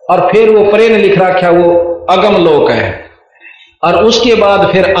 और फिर वो परे ने लिख रखा वो अगम लोक है, और उसके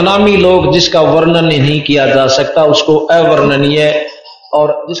बाद फिर अनामी लोक, जिसका वर्णन नहीं किया जा सकता, उसको अवर्णनीय,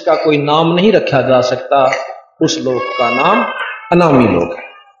 और जिसका कोई नाम नहीं रखा जा सकता, उस लोक का नाम अनामी लोक है।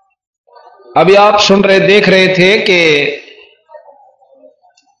 अभी आप सुन रहे देख रहे थे कि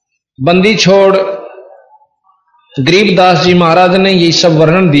बंदी छोड़ गरीबदास जी महाराज ने ये सब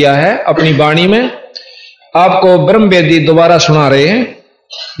वर्णन दिया है अपनी वाणी में। आपको ब्रह्मवेदी दोबारा सुना रहे हैं,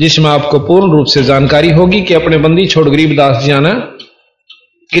 जिसमें आपको पूर्ण रूप से जानकारी होगी कि अपने बंदी छोड़ गरीबदास जी ने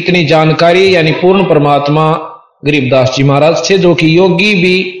कितनी जानकारी, यानी पूर्ण परमात्मा गरीबदास जी महाराज थे, जो कि योगी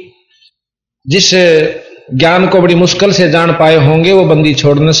भी जिस ज्ञान को बड़ी मुश्किल से जान पाए होंगे, वो बंदी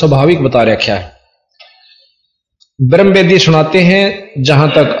छोड़ ने स्वाभाविक बता रखा है। ब्रह्मवेदी सुनाते हैं जहां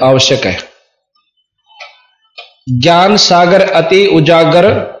तक आवश्यक है। ज्ञान सागर अति उजागर,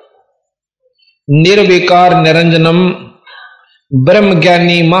 निर्विकार निरंजनम ब्रह्म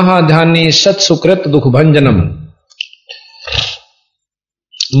ज्ञानी महाध्यानी सत सुकृत दुख भंजनम।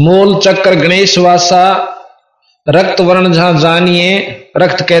 मूल चक्र गणेश वासा रक्त वर्ण जहां जानिए,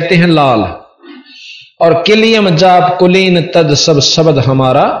 रक्त कहते हैं लाल, और किलियम जाप कुलीन तद सब शब्द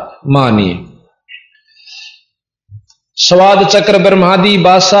हमारा मानिए। स्वाद चक्र ब्रह्मादि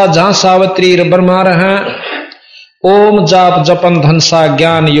बासा जहां सावित्री ब्रह्मा रहे, ओम जाप जपन धनसा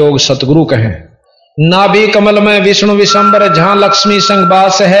ज्ञान योग सतगुरु कहें। नाभि कमल में विष्णु विशंबर जहां लक्ष्मी संग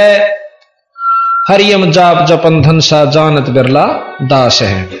वास है, हरियम जाप जपन धनसा जानत बिरला दास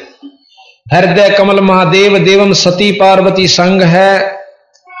है। हृदय कमल महादेव देवम सती पार्वती संग है,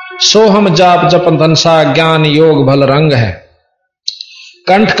 सोहम जाप जपन धनसा ज्ञान योग भल रंग है।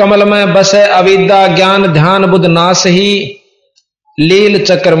 कंठ कमल में बसे अविद्या ज्ञान ध्यान बुध नाश ही, लील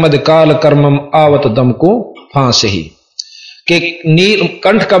चक्र मद काल कर्मम आवत दम को फांस ही। कि नील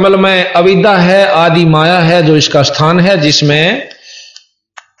कंठ कमल में अविद्या है, आदि माया है जो इसका स्थान है, जिसमें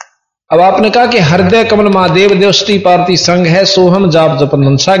अब आपने कहा कि हृदय कमल महादेव देवस्ती पार्वती संग है, सोहम जाप जपन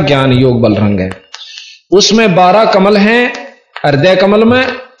धनसा ज्ञान योग बल रंग है। उसमें 12 कमल हैं हृदय कमल में,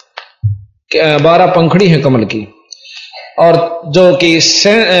 12 पंखड़ी है कमल की, और जो कि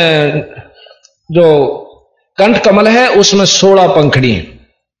जो कंठ कमल है उसमें 16 पंखड़ी हैं।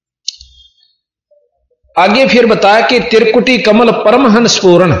 आगे फिर बताया कि त्रिकुटी कमल परमहंस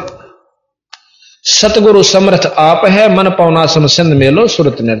पूर्ण सतगुरु समर्थ आप है, मन पौना समसिंध मेलो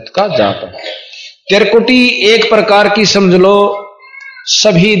सुरत नृत्य का जाप। त्रिकुटी एक प्रकार की समझ लो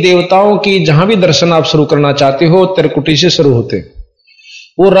सभी देवताओं की, जहां भी दर्शन आप शुरू करना चाहते हो त्रिकुटी से शुरू होते।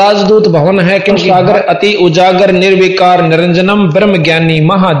 वो राजदूत भवन है, क्योंकि सागर अति उजागर निर्विकार निरंजनम ब्रह्म ज्ञानी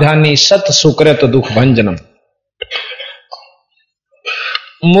महाध्यानी सत सुकृत दुख भंजनम।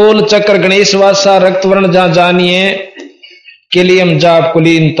 मूल चक्र गणेश वासा रक्त वर्ण जहां जानिए, किलियम जाप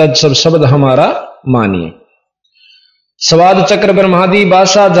कुलीन तद सब शब्द हमारा मानिए। स्वाद चक्र ब्रह्मादि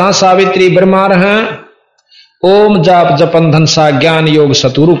बासा जहां सावित्री ब्रह्मा रहे, ओम जाप जपन धनसा ज्ञान योग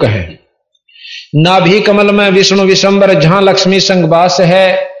सतुरु कहे। नाभि कमल में विष्णु विशंबर जहां लक्ष्मी संग वास है,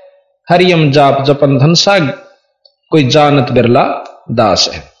 हरियम जाप जपन धनसा कोई जानत बिरला दास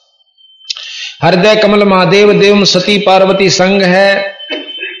है। हृदय कमल महादेव देव सती पार्वती संग है,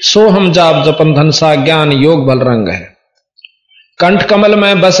 सोहम जाप जपन धनसा ज्ञान योग बल रंग है। कंठ कमल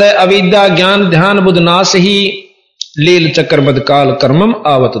में बसे अविद्या ज्ञान ध्यान बुध नाश ही, लील चक्र बद काल कर्मम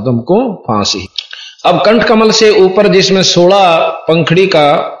आवत दम को फांसी। अब कंठ कमल से ऊपर जिसमें 16 पंखड़ी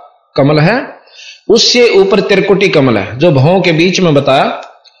का कमल है, उससे ऊपर त्रिकुटी कमल है, जो भवों के बीच में बताया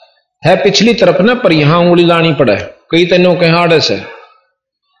है पिछली तरफ ना, पर यहां उंगली लानी पड़े, कई तनों के हाड़े से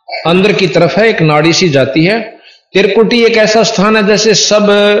अंदर की तरफ है, एक नाड़ी सी जाती है। त्रिकुटी एक ऐसा स्थान है जैसे सब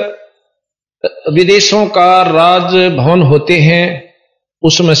विदेशों का राज भवन होते हैं,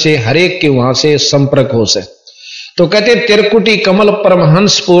 उसमें से हरेक के वहां से संपर्क हो से, तो कहते त्रिकुटी कमल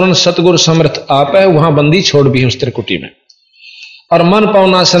परमहंस पूर्ण सतगुरु समर्थ आप है, वहां बंदी छोड़ भी है उस त्रिकुटी में। और मन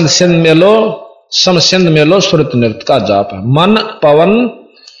पवना संध सिंध मेलो सम सिंध मेलो सुरत नृत्य का जाप है। मन पवन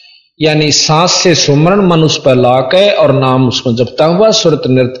यानी सांस से सुमरण, मन उस पर लाके और नाम उसमें जपता हुआ सुरत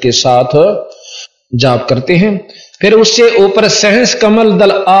नृत्य के साथ जाप करते हैं। फिर उससे ऊपर सहस कमल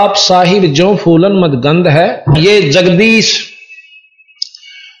दल आप साहिब जो फूलन मद गंध है, ये जगदीश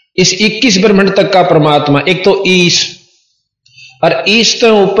इस 21 ब्रह्मांड तक का परमात्मा, एक तो ईश और ईश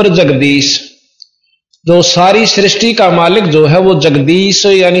तो ऊपर जगदीश, जो सारी सृष्टि का मालिक जो है वो जगदीश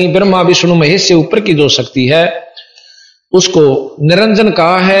यानी ब्रह्मा विष्णु महेश से ऊपर की जो शक्ति है उसको निरंजन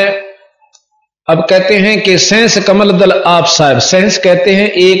कहा है। अब कहते हैं कि सहस कमल दल आप साहिब, सहस कहते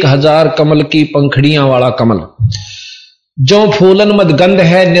हैं 1000 कमल की पंखड़ियां वाला कमल, जो फूलन मद गंध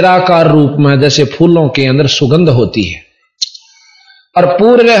है निराकार रूप में, जैसे फूलों के अंदर सुगंध होती है। और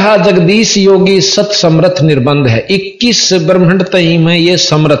पूर्ण रहा जगदीश योगी सत समर्थ निर्बंध है, 21 ब्रह्मांड तई में ये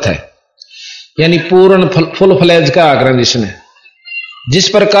समर्थ है, यानी पूर्ण फुल फ्लैज का आग्रह जिसने, जिस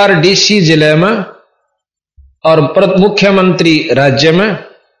प्रकार डीसी जिले में और मुख्यमंत्री राज्य में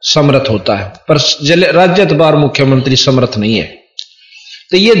समर्थ होता है, पर राज्यतबार मुख्यमंत्री समर्थ नहीं है।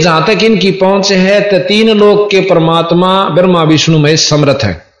 तो ये जहां तक इनकी पहुंच है तो 3 लोक के परमात्मा ब्रह्मा विष्णु महेश समर्थ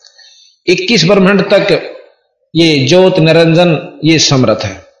है, 21 ब्रह्मांड तक ये ज्योत निरंजन ये समर्थ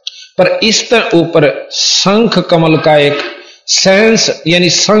है। पर इस ऊपर शंख कमल का एक सेंस यानी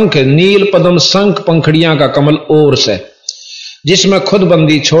शंख नील पद्म शंख पंखड़ियां का कमल और से, जिसमें खुद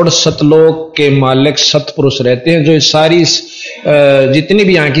बंदी छोड़ सतलोक के मालिक सतपुरुष रहते हैं, जो सारी जितनी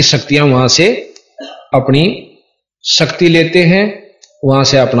भी यहाँ की शक्तियां वहां से अपनी शक्ति लेते हैं, वहां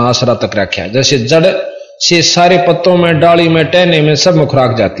से अपना आसरा तक रखा है। जैसे जड़ से सारे पत्तों में डाली में टहने में सब में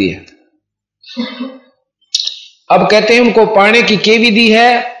खुराक जाती है। अब कहते हैं उनको पाने की क्या विधि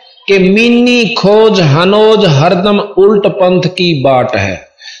है, कि मीनी खोज हनोज हरदम उल्ट पंथ की बाट है।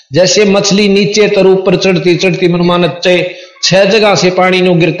 जैसे मछली नीचे तर ऊपर चढ़ती चढ़ती मनमान 6 जगह से पानी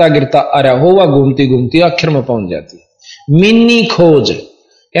नो गिरता गिरता आ रहा हो, वह घूमती घूमती आखिर में पहुंच जाती। मीनी खोज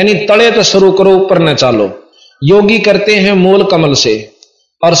यानी तले तो शुरू करो, ऊपर न चालो। योगी करते हैं मूल कमल से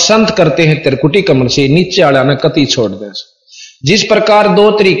और संत करते हैं त्रिकुटी कमल से, नीचे आड़ा न कति छोड़ दे। जिस प्रकार 2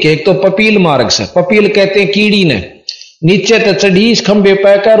 तरीके, एक तो पपील मार्ग से, पपील कहते हैं कीड़ी ने नीचे तो चढ़ी इस खंबे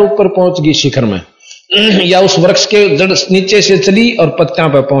पैकर ऊपर पहुंच गई शिखर में, या उस वृक्ष के जड़ नीचे से चली और पत्तियां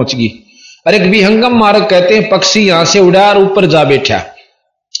पर पहुंच गई। और एक विहंगम मार्ग कहते हैं पक्षी यहां से उड़ा और ऊपर जा बैठा।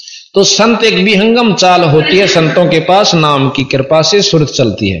 तो संत एक विहंगम चाल होती है, संतों के पास नाम की कृपा से सुरत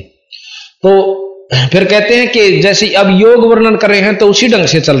चलती है। तो फिर कहते हैं कि जैसे अब योग वर्णन कर रहे हैं तो उसी ढंग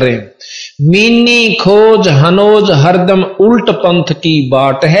से चल रहे हैं। मीनी खोज हनोज हरदम उल्ट पंथ की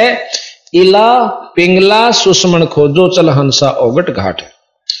बाट है, इला पिंगला सुषमन खोजो चल हंसा ओगट घाट है।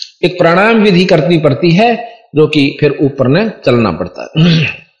 एक प्राणायाम विधि करनी पड़ती है जो कि फिर ऊपर ने चलना पड़ता है।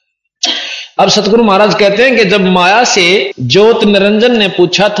 अब सतगुरु महाराज कहते हैं कि जब माया से ज्योत निरंजन ने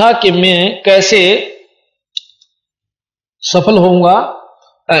पूछा था कि मैं कैसे सफल होऊंगा,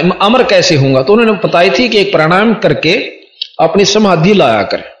 अमर कैसे होऊंगा, तो उन्होंने बताई थी कि एक प्राणायाम करके अपनी समाधि लाया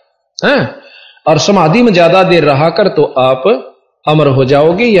कर, और समाधि में ज्यादा देर रहा कर तो आप अमर हो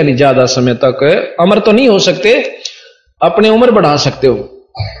जाओगे, यानी ज्यादा समय तक अमर तो नहीं हो सकते, अपने उम्र बढ़ा सकते हो।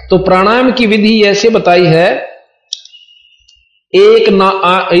 तो प्राणायाम की विधि ऐसे बताई है, एक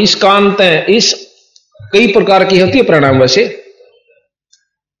ना इस कांत इस कई प्रकार की होती है प्राणायाम। वैसे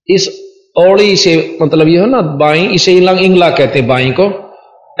इस औड़ी से मतलब ये हो ना बाई, इसे इंगला कहते बाई को,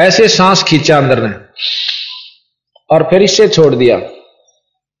 ऐसे सांस खींचा अंदर ने और फिर इससे छोड़ दिया,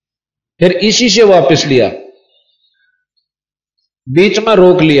 फिर इसी से वापस लिया, बीच में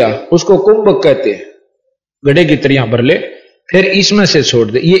रोक लिया, उसको कुंभक कहते हैं, गड्ढे की तरह भर ले, फिर इसमें से छोड़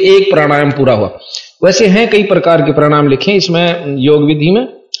दे। ये एक प्राणायाम पूरा हुआ। वैसे हैं कई प्रकार के प्राणायाम लिखे इसमें योग विधि में,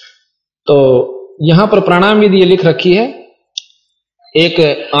 तो यहां पर प्राणायाम विधि ये लिख रखी है, एक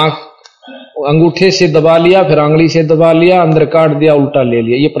आंख अंगूठे से दबा लिया, फिर आंगली से दबा लिया, अंदर काट दिया, उल्टा ले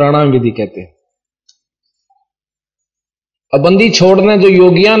लिया, ये प्राणायाम विधि कहते हैं। अब बंदी छोड़ने जो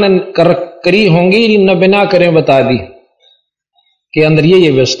योगियां ने करी होंगी न बिना करें बता दी कि अंदर ये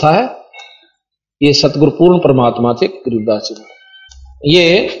व्यवस्था है। ये सतगुरु पूर्ण परमात्मा थे गरीबदास जी, ये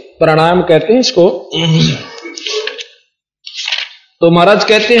प्राणायाम कहते हैं इसको। तो महाराज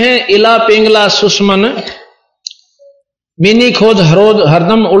कहते हैं इला पिंगला सुषमन मीनी खोज हरोज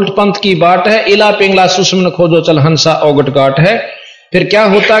हरदम उल्ट पंथ की बाट है, इला पिंगला सुषमन खोजो चल हंसा ओगट घाट है। फिर क्या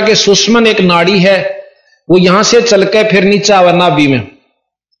होता कि सुषमन एक नाड़ी है, वो यहां से चल के फिर नीचे आवा नाभि में,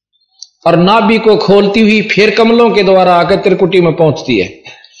 और नाभि को खोलती हुई फिर कमलों के द्वारा आकर त्रिकुटी में पहुंचती है।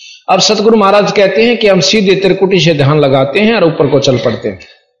 अब सतगुरु महाराज कहते हैं कि हम सीधे त्रिकुटी से ध्यान लगाते हैं और ऊपर को चल पड़ते हैं।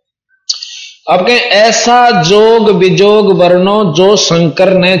 अब कहें ऐसा जोग विजोग वर्णो जो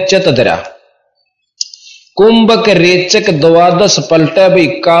शंकर ने चित धरा, कुंभक रेचक द्वादश पलटे भी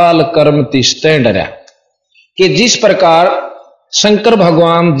काल कर्म तिस्ते डरा। कि जिस प्रकार शंकर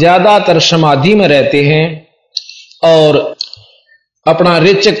भगवान ज्यादातर समाधि में रहते हैं और अपना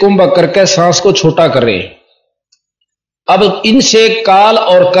रेचक कुंभक करके सांस को छोटा कर रहे हैं, अब इनसे काल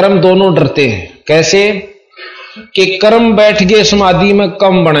और कर्म दोनों डरते हैं। कैसे कि कर्म बैठ गए समाधि में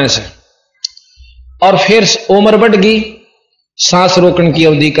कम बने से, और फिर उम्र बढ़ गई, सांस रोकने की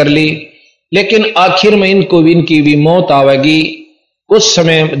अवधि कर ली, लेकिन आखिर में इनकी भी मौत आवेगी। कुछ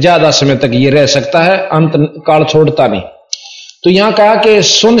समय ज्यादा समय तक ये रह सकता है, अंत काल छोड़ता नहीं। तो यहां कहा कि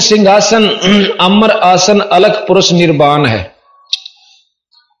सुन सिंहासन अमर आसन अलख पुरुष निर्वाण है।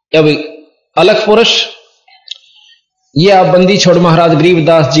 अब अलख पुरुष ये आप बंदी छोड़ महाराज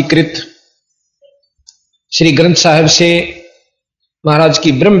गरीबदास जी कृत श्री ग्रंथ साहिब से महाराज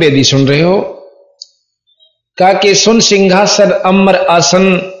की ब्रह्म वेदी सुन रहे हो। कहा कि सुन सिंहासन अमर आसन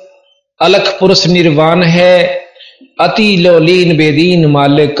अलख पुरुष निर्वाण है, अति लोलीन बेदीन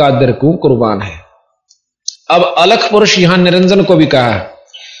मालिक का दरकू कुर्बान है। अब अलख पुरुष यहां निरंजन को भी कहा।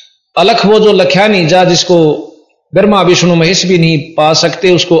 अलख वो जो लख्या नहीं जा, जिसको ब्रह्मा विष्णु महेश भी नहीं पा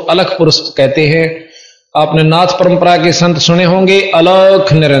सकते, उसको अलख पुरुष कहते हैं। आपने नाथ परंपरा के संत सुने होंगे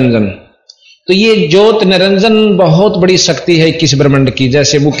अलख निरंजन। तो ये ज्योत निरंजन बहुत बड़ी शक्ति है 21 ब्रह्मांड की।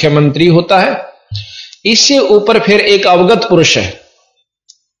 जैसे मुख्यमंत्री होता है, इससे ऊपर फिर एक अवगत पुरुष है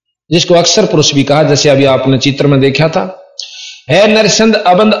जिसको अक्षर पुरुष भी कहा, जैसे अभी आपने चित्र में देखा था। है नरसंद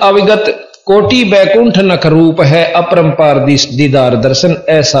अबंद अविगत कोटि बैकुंठ नख रूप है, अपरंपार दीदार दर्शन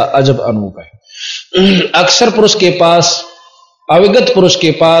ऐसा अजब अनूप है। अक्षर पुरुष के पास, अविगत पुरुष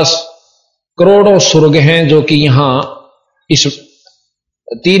के पास करोड़ों स्वर्ग हैं, जो कि यहां इस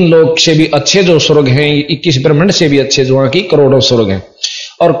 3 लोक से भी अच्छे जो स्वर्ग हैं, 21 ब्रह्मांड से भी अच्छे जो वहां की करोड़ों स्वर्ग हैं।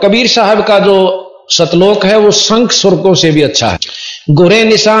 और कबीर साहब का जो सतलोक है वो शंख सुरकों से भी अच्छा है। गुरे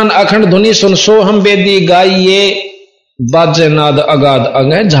निशान अखंड धुनि सुन सो हम बेदी गाइए, बाजे नाद अगाध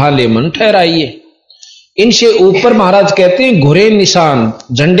अंग झाले मन ठहराइए। इनसे ऊपर महाराज कहते हैं घुरे निशान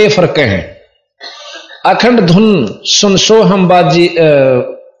झंडे फरके हैं, अखंड धुन सुन सो हम बाजी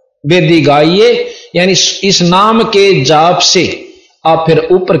बेदी गाइए, यानी इस नाम के जाप से आप फिर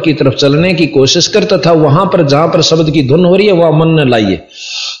ऊपर की तरफ चलने की कोशिश कर, तथा वहां पर जहां पर शब्द की धुन हो रही है वह मन न लाइए।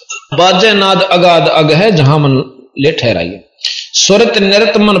 बाजे नाद अगाध अग है जहां मन ले ठहराइए। सुरत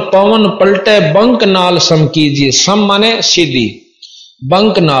निरत मन पवन पलटे बंक नाल सम कीजिए। सम माने सीधी,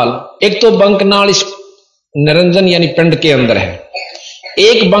 बंक नाल, एक तो बंक नाल इस निरंजन यानी पिंड के अंदर है,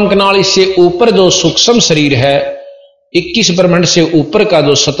 एक बंक नाल इससे ऊपर जो सूक्ष्म शरीर है 21 ब्रह्मांड से ऊपर का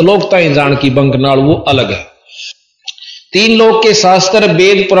जो सतलोकता जान की बंक नाल वो अलग है। तीन लोक के शास्त्र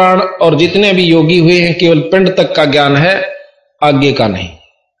वेद पुराण और जितने भी योगी हुए हैं केवल पिंड तक का ज्ञान है, आगे का नहीं।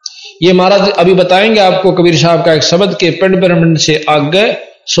 ये महाराज अभी बताएंगे आपको कबीर साहब का एक शब्द के पिंड ब्रह्मांड से आगे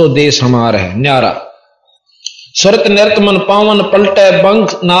सो देश हमारा है न्यारा। सुरत नृत मन पावन पलटे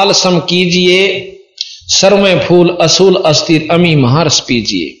बंक नाल सम कीजिए, सर्वे फूल असूल अस्थिर अमी महारस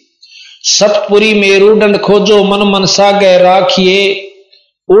पीजिए। सप्तपुरी मेरुदंड खोजो मन मन सागे राखिए,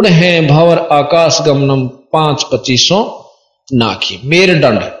 उड़ है भंवर आकाश गमनम 5-25 नाखिए।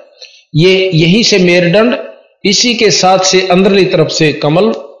 मेरुदंड, ये यहीं से मेरुदंड, इसी के साथ से अंदरली तरफ से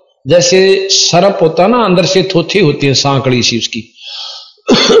कमल, जैसे सरप होता ना अंदर से थोथी होती है सांकड़ी सी उसकी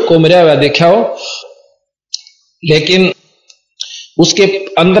को मेरा हुआ देखा हो, लेकिन उसके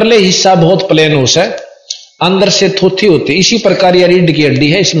अंदरले हिस्सा बहुत प्लेन हो से अंदर से थोथी होती है। इसी प्रकार ये रीढ़ की हड्डी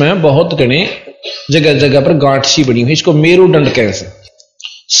है, इसमें बहुत घने जगह जगह पर गांठ सी बनी हुई, इसको मेरुदंड कहते हैं।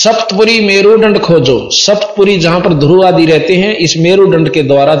 सप्तपुरी मेरुदंड खोजो, सप्तपुरी जहां पर ध्रुव आदि रहते हैं इस मेरुदंड के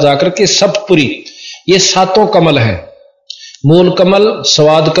द्वारा जाकर के सप्तपुरी, ये 7 कमल है, मूल कमल,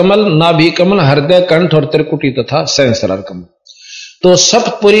 स्वाद कमल, नाभि कमल, हृदय कंठ और त्रिकुटी तथा सहस्रार कमल। तो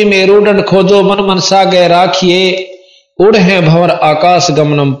सप्तपुरी मेरुदंड खोजो मन मनसा गए राखिए, उड़ है भंवर आकाश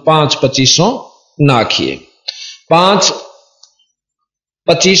गमनम 5-25 नाखिए।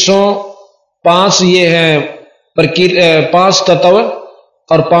 5-25 5 ये है 5 तत्व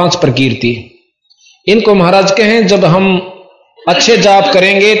और 5 प्रकीर्ति। इनको महाराज कहें जब हम अच्छे जाप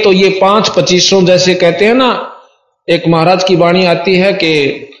करेंगे तो ये 5-25 जैसे कहते हैं ना, एक महाराज की वाणी आती है कि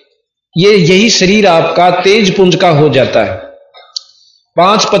ये यही शरीर आपका तेज पुंज का हो जाता है।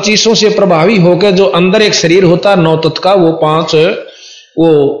 5-25 से प्रभावी होकर जो अंदर एक शरीर होता है 9 तत्व का,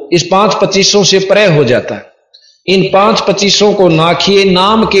 वो इस 5-25 से परे हो जाता है। इन 5-25 को नाखिए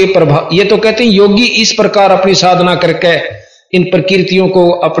नाम के प्रभाव, ये तो कहते हैं योगी इस प्रकार अपनी साधना करके इन प्रकृतियों को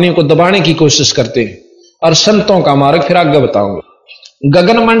अपने को दबाने की कोशिश करते हैं। और संतों का मार्ग फिर आगे बताऊंगा।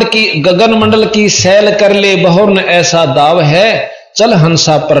 गगन मंडल की सैल कर ले बहुर न ऐसा दाव है, चल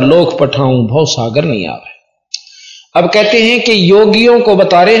हंसा पर लोक पठाऊं भव सागर नहीं आवे। अब कहते हैं कि योगियों को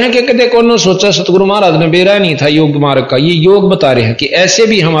बता रहे हैं कि कदे कौन सोचा सतगुरु महाराज ने बेरा नहीं था योग मार्ग का, ये योग बता रहे हैं कि ऐसे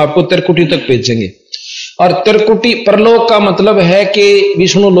भी हम आपको त्रिकुटी तक भेजेंगे। और त्रिकुटी परलोक का मतलब है कि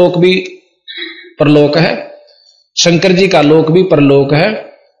विष्णु लोक भी परलोक है, शंकर जी का लोक भी परलोक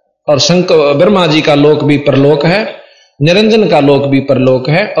है, और शंकर ब्रह्मा जी का लोक भी परलोक है, निरंजन का लोक भी परलोक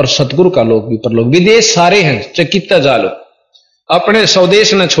है, और सतगुरु का लोक भी परलोक। विदेश सारे हैं, चकित्ता जालो, अपने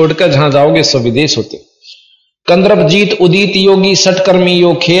स्वदेश न छोड़कर जहां जाओगे सब विदेश होते। कंद्रप जीत उदित योगी सटकर्मी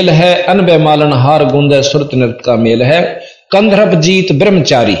यो खेल है, अनबे मालन हार गुंद सुरत नृत्य का मेल है। कंद्रप जीत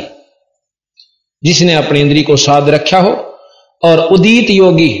ब्रह्मचारी जिसने अपनी इंद्री को साध रखा हो, और उदित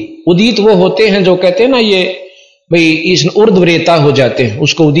योगी, उदित वो होते हैं जो कहते हैं ना ये भाई इस ऊर्ध्वरेता हो जाते हैं,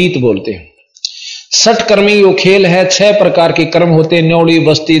 उसको उदित बोलते हैं। सटकर्मी यो खेल है, 6 प्रकार के कर्म होते हैं, न्योड़ी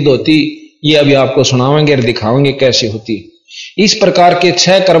बस्ती धोती, ये अभी आपको सुनावेंगे और दिखावेंगे कैसे होती है। इस प्रकार के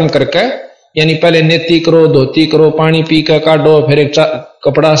 6 कर्म करके, यानी पहले नेति करो, धोती करो, पानी पी कर काटो, फिर एक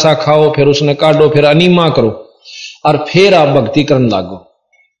कपड़ा सा खाओ, फिर उसने काटो, फिर अनिमा करो, और फिर आप भक्ति करने लागो,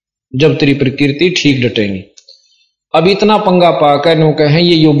 जब तेरी प्रकृति ठीक डटेंगी। अब इतना पंगा पाकर नो कहें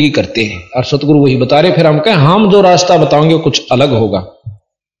ये योगी करते हैं, और सतगुरु वही बता रहे, फिर हम कहें हम जो रास्ता बताओगे कुछ अलग होगा।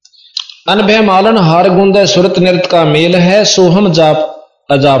 अनभय मालन हार गुंद सुरत नृत्य का मेल है, सोहम जाप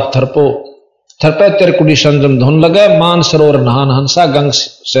अजाप थरपो थरपे त्रिकुटी संजम धुन लगे, मान सरोवर नहान हंसा गंग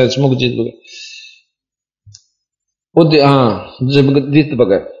सहज मुख जीत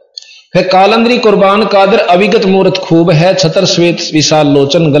बगे। फिर कालंदरी कुर्बान कादर अविगत मूर्त खूब है, छतर श्वेत विशाल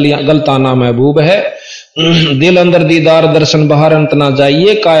लोचन गलताना महबूब है। दिल अंदर दीदार दर्शन बाहर अंत ना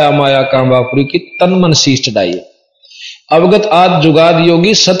जाइए, काया माया कामवापुरी की तन मन शीश चढ़ाइए। अवगत आद जुगाद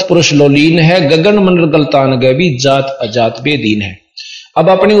योगी सतपुरुष लोलीन है, गगन मंडल गलतान गए भी जात अजात बेदीन है। अब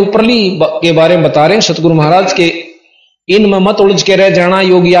अपनी ऊपरली के बारे में बता रहे हैं सतगुरु महाराज के, इनमें मत उलझ के रह जाना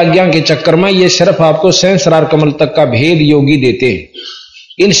योगी आज्ञा के चक्कर में। ये सिर्फ आपको सहस्रार कमल तक का भेद योगी देते हैं,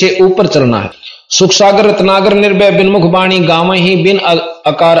 इनसे ऊपर चलना है। सुख सागर रत्नागर निर्भय बिन मुख बाणी गावही बिन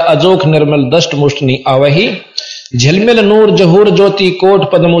अकार अजोख निर्मल दष्ट मुष्ट नी आवही। झिलमिल नूर जहूर ज्योति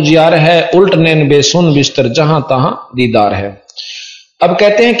कोट पद्म उजियार है उल्ट नैन बेसुन बिस्तर जहां तहां दीदार है। अब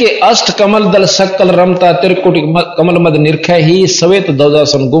कहते हैं कि अष्ट कमल दल सकल रमता त्रिकुट कमल मद निरख ही सवेत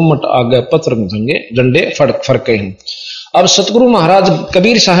दौदासन गुम्मट आगे पत्र झंगे झंडे फरके हैं। अब सतगुरु महाराज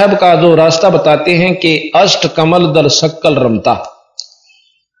कबीर साहब का जो रास्ता बताते हैं कि अष्ट कमल दल सकल रमता,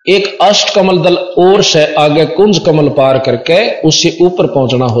 एक अष्ट कमल दल और से आगे कुंज कमल पार करके उससे ऊपर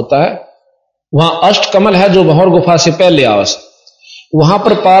पहुंचना होता है। वहां अष्ट कमल है जो भंवर गुफा से पहले आवास, वहां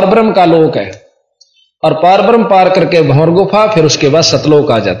पर पारब्रह्म का लोक है और पारब्रह्म पार करके भंवर गुफा, फिर उसके बाद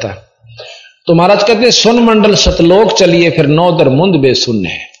सतलोक आ जाता है। तो महाराज कहते हैं सुन मंडल सतलोक चलिए फिर नौदर मुंद बेसुन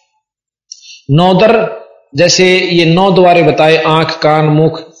है। नौदर जैसे ये 9 द्वारे बताए, आंख कान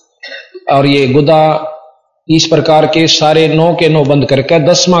मुख और ये गुदा, इस प्रकार के सारे 9 के 9 बंद करके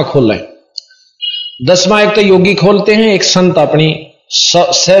 10वां खोलें। 10वां एक तो योगी खोलते हैं, एक संत अपनी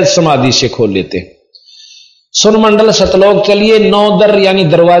सहज समाधि से खोल लेते हैं। सुन मंडल सतलोक चलिए नौदर यानी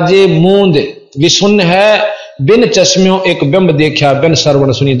दरवाजे मूंद विशुन्न है बिन चश्मियों एक बिंब देखा बिन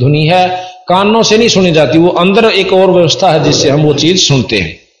श्रवण सुनी धुनी है। कानों से नहीं सुनी जाती, वो अंदर एक और व्यवस्था है जिससे हम वो चीज सुनते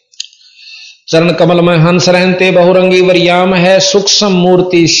हैं। चरण कमल में हंस रहते बहुरंगी वरियाम है सूक्ष्म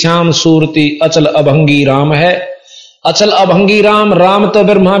मूर्ति श्याम सूरति अचल अभंगी राम है। अचल अभंगी राम, राम तो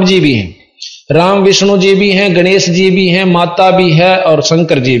ब्रह्मा जी भी हैं, राम विष्णु जी भी हैं, गणेश जी भी हैं, माता भी है और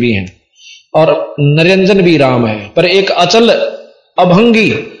शंकर जी भी हैं और निरंजन भी राम है। पर एक अचल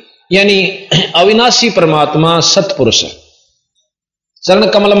अभंगी यानी अविनाशी परमात्मा सतपुरुष है। चरण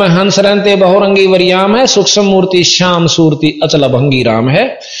कमल में हंस रहते बहुरंगी वरियाम है सूक्ष्म मूर्ति श्याम सूरति अचल अभंगी राम है।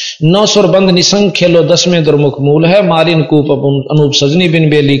 9 सुर बंद निसंग खेलो 10वें दुर्मुख मूल है। मारिन कूप अनूप सजनी बिन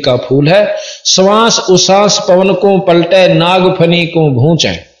बेली का फूल है। श्वास उसास पवन को पलटे नाग फनी को भूंच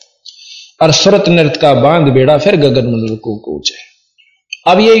है और सुरत नृत्य का बांध बेड़ा फिर गगन मंडल को कूच है।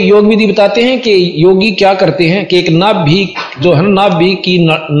 अब ये योग विधि बताते हैं कि योगी क्या करते हैं कि एक नाभि जो है, नाभि की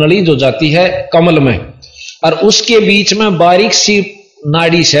नली जो जाती है कमल में और उसके बीच में बारीक सी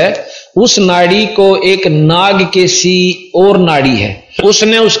नाड़ी है, उस नाड़ी को एक नाग के सी और नाड़ी है,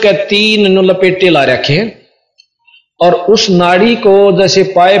 उसने उसके 3 लपेटे ला रखे हैं और उस नाड़ी को जैसे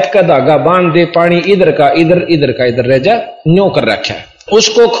पाइप का धागा बांध दे, पानी इधर का इधर इधर का इधर रह जाए, न्यो कर रखा है।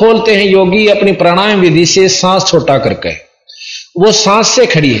 उसको खोलते हैं योगी अपनी प्राणायाम विधि से सांस छोटा करके। वो सांस से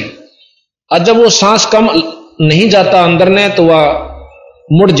खड़ी है और जब वो सांस कम नहीं जाता अंदर ने तो वह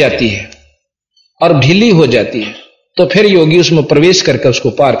मुड़ जाती है और ढीली हो जाती है, तो फिर योगी उसमें प्रवेश करके उसको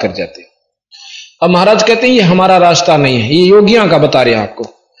पार कर जाते हैं। अब महाराज कहते हैं ये हमारा रास्ता नहीं है, ये योगियों का बता रहे हैं आपको।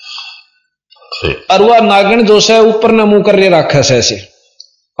 और वह नागिन जो है ऊपर न मुंह कर रहे राक्षस ऐसे,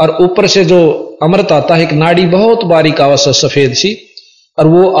 और ऊपर से जो अमृत आता है, एक नाड़ी बहुत बारीक आवाज सफेद सी, और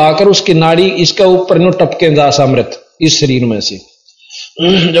वो आकर उसकी नाड़ी इसका ऊपर नो टपके जास अमृत इस शरीर में से,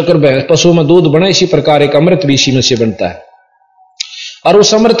 जो कर पशु में दूध बने इसी प्रकार एक अमृत भी इसी में से बनता है और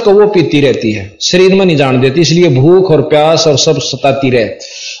उस अमृत को वो पीती रहती है, शरीर में नहीं जान देती, इसलिए भूख और प्यास और सब सताती रहे।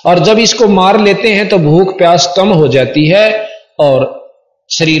 और जब इसको मार लेते हैं तो भूख प्यास कम हो जाती है और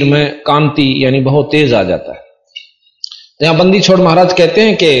शरीर में कांति यानी बहुत तेज आ जाता है। यहां बंदी छोड़ महाराज कहते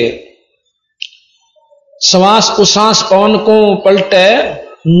हैं कि श्वास उसास पवन को पलटे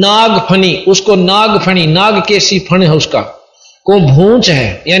नाग फनी, उसको नाग फनी, नाग के सी फण है उसका को भूंच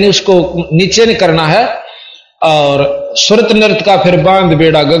है यानी उसको नीचे नहीं करना है, और सुरत नृत्य का फिर बांध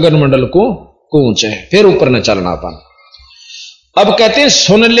बेड़ा गगन मंडल को कूच है, फिर ऊपर न चलना पान। अब कहते हैं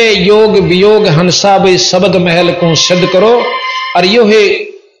सुन ले योग वियोग हंसा बे शब्द महल को सिद्ध करो, और यो है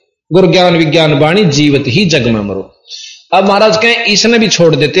गुरु ज्ञान विज्ञान वाणी जीवत ही जग में मरो। अब महाराज कहें इसने भी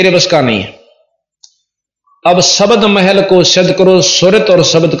छोड़ दे, तेरे बस का नहीं है। अब शब्द महल को सिद्ध करो, सुरत और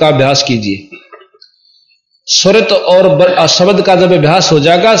शब्द का अभ्यास कीजिए। सुरत और शब्द का जब अभ्यास हो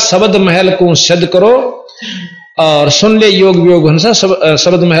जाएगा, शब्द महल को सिद्ध करो, और सुन ले योग वियोग हंसा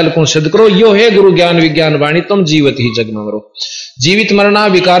शब्द महल को सिद्ध करो, यो है गुरु ज्ञान विज्ञान वाणी तुम जीवित ही जग में मरो। जीवित मरना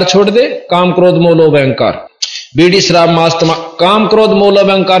विकार छोड़ दे, काम क्रोध मोह लोभ अहंकार बीड़ी शराब मांस काम क्रोध मोह लोभ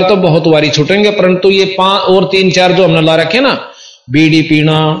अहंकार तो बहुत बारी छूटेंगे, परंतु ये 5 और 3 4 जो हमने ला रखे ना, बीड़ी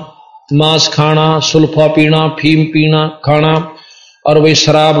पीना, मांस खाना, सुल्फा पीना, फीम पीना खाना और वही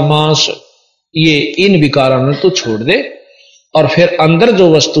शराब मांस, ये इन विकारों ने तो छोड़ दे, और फिर अंदर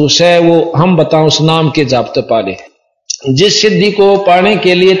जो वस्तु है वो हम बताओ उस नाम के जाप्ते पाले। जिस सिद्धि को पाने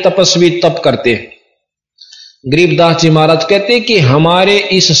के लिए तपस्वी तप करते हैं। गरीबदास जी महाराज कहते कि हमारे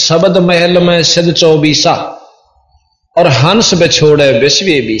इस शब्द महल में सिद्ध 24 और हंस बछोड़े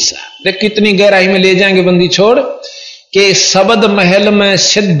विश्वे 20। देख कितनी गहराई में ले जाएंगे बंदी छोड़ कि शब्द महल में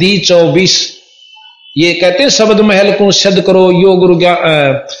सिद्धि 24। ये कहते हैं शब्द महल को सिद्ध करो, योग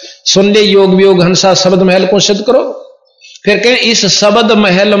सुन ले योग वियोग हंसा शब्द महल को सिद्ध करो। फिर कहें इस शब्द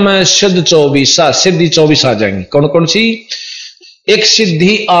महल में सिद्ध 24 सिद्धि 24 आ जाएंगी। कौन कौन सी? एक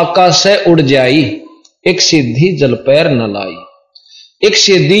सिद्धि आकाश से उड़ जाई, एक सिद्धि जल पैर न लाई, एक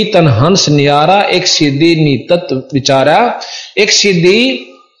सिद्धि तन हंस नियारा, एक सिद्धि नीतत विचारा, एक सिद्धि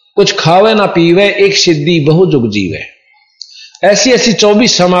कुछ खावे ना पीवे, एक सिद्धि बहु जुग जीवे। ऐसी ऐसी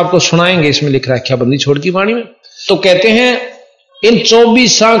 24 हम आपको सुनाएंगे। इसमें लिख रखा बंदी छोड़ की वाणी में। तो कहते हैं इन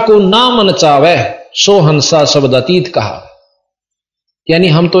 24 को ना मन चावे सो हंसा शब्द अतीत कहा। यानी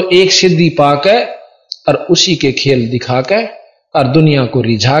हम तो एक सिद्धि पाके और उसी के खेल दिखा के और दुनिया को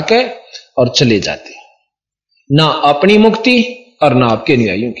रिझा के और चले जाते, ना अपनी मुक्ति और ना आपके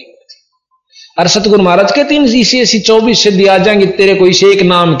अनुयायियों की मुक्ति। और सतगुरु महाराज कहते हैं इसी ऐसी 24 सिद्धि आ जाएंगी तेरे को इसे एक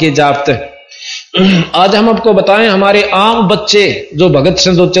नाम के जापते। आज हम आपको बताएं, हमारे आम बच्चे जो भगत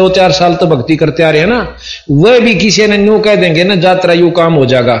से 2-4 साल तो भक्ति करते आ रहे हैं ना, वह भी किसी ने न्यू कह देंगे ना यात्रा यू काम हो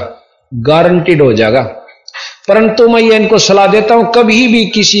जाएगा, गारंटीड हो जाएगा। परंतु मैं ये इनको सलाह देता हूं, कभी भी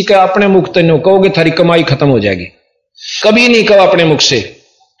किसी का अपने मुख तो नहीं कहोगे थारी कमाई खत्म हो जाएगी, कभी नहीं कहो अपने मुख से।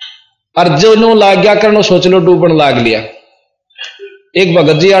 और जो नो लाग गया करनो सोच लो डूबन लाग लिया। एक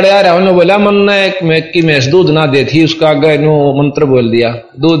भगत जी आड़े आ रहा, उन्होंने बोला मन ने कि मैंस दूध ना दे थी, उसका आगे नो मंत्र बोल दिया,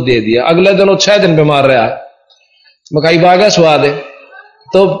 दूध दे दिया। अगले दिन 6 दिन बीमार रहा, मकाई बागा स्वाद है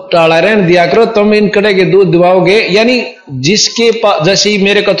तो टाला रहने दिया करो, तुम इन कड़े के दूध दिवाओगे। यानी जिसके पास, जैसे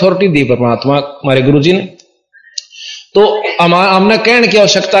मेरे को अथॉरिटी दी परमात्मा हमारे गुरु जी ने, तो हमने कहने की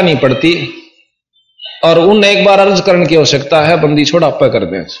आवश्यकता नहीं पड़ती और उनने एक बार अर्ज करने की आवश्यकता है, बंदी छोड़ा आप कर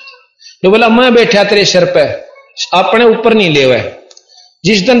दें। तो बोला मैं बैठा तेरे सिर पे, अपने ऊपर नहीं ले हुए।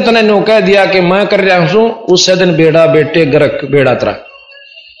 जिस दिन तने नो कह दिया कि मैं कर रहा हूं, उस दिन बेड़ा बेटे गरक बेड़ा तरा।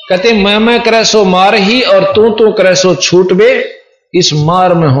 कहते मैं करे सो मार ही और तू करे सो छूट बे, इस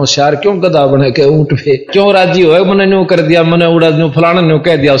मार में होशियार क्यों गधा बने के ऊंट पे। क्यों राजी हो मैंने न्यू कर दिया, मैंने उड़ा न्यू फलाना न्यू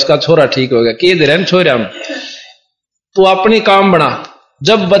कह दिया, उसका छोरा ठीक हो गया, कि दे रहे छोरा हम तो अपनी काम बना।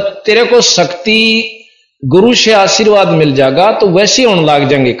 जब तेरे को शक्ति गुरु से आशीर्वाद मिल जाएगा तो वैसे होने लाग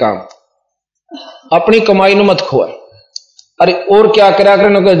जाएंगे काम। अपनी कमाई न मत खोए। अरे और क्या करा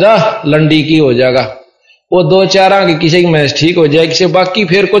कर जा लंडी की हो जाएगा, वो 2-4 आगे किसी की मैच ठीक हो जाएगी से, बाकी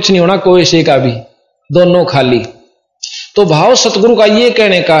फिर कुछ नहीं होना कोई से का भी, दोनों खाली। तो भाव सतगुरु का ये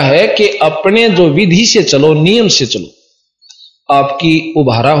कहने का है कि अपने जो विधि से चलो, नियम से चलो, आपकी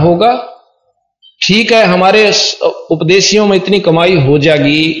उभारा होगा। ठीक है हमारे उपदेशियों में इतनी कमाई हो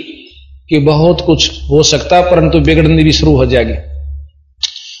जाएगी कि बहुत कुछ हो सकता है, परंतु बिगड़नी भी शुरू हो जाएगी।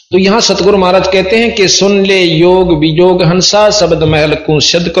 तो यहां सतगुरु महाराज कहते हैं कि सुन ले योग वियोग हंसा शब्द महल को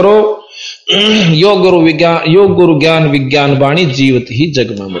सिद्ध करो, योग गुरु ज्ञान विज्ञान वाणी जीवत ही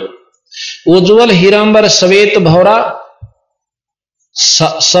जग में मरो। उज्ज्वल हीरांबर सवेत भौरा,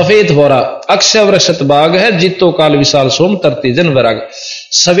 सफेद भौरा अक्षय वृषत बाग है, जितो काल विशाल सोम तरती जन वैराग।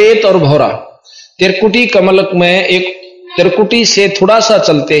 सवेत और भौरा तिरकुटी कमल में, एक तिरकुटी से थोड़ा सा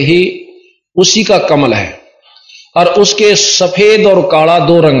चलते ही उसी का कमल है, और उसके सफेद और काला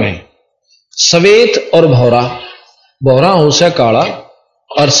 2 रंग हैं, सफेद और भौरा। भौरा हो से काला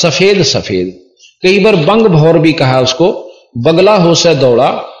और सफेद सफेद। कई बार बंग भौर भी कहा उसको, बगला हो से दौड़ा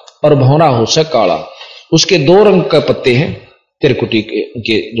और भौरा हो से काला। उसके 2 रंग के पत्ते हैं तिरकुटी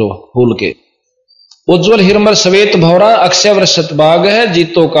के जो फूल के। उज्ज्वल हिरमर सवेत भौरा अक्षय वृषत बाग है,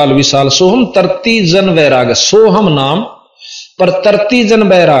 जीतो काल विशाल सोहम तरती जन वैराग। सोहम नाम पर तरती जन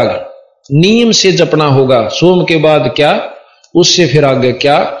वैराग, नियम से जपना होगा। सोम के बाद क्या, उससे फिर आगे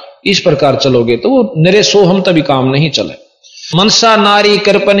क्या, इस प्रकार चलोगे तो वो निरे सोहम तभी काम नहीं चले। मनसा नारी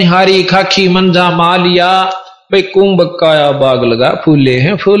करपनिहारी खाखी मंजा मालिया, भाई कुंभ काया बाग लगा फूले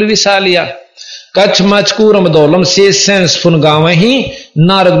हैं फूल विशालिया। कच्छ मचकूर मदौलम से सेंस फुन गावे ही,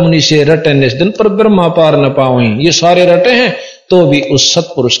 नारद मुनि से रटे निस दिन पर ब्रह्मा पार न पावे। ये सारे रटे हैं तो भी उस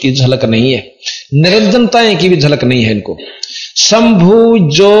सतपुरुष की झलक नहीं है, निरंजनताएं की भी झलक नहीं है इनको। शंभु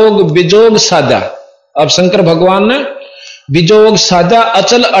जोग विजोग साधा, अब शंकर भगवान ने विजोग साधा,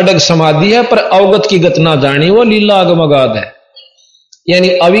 अचल अडग समाधि है पर अवगत की गत ना जानी, वो लीला अगमगाध है। यानी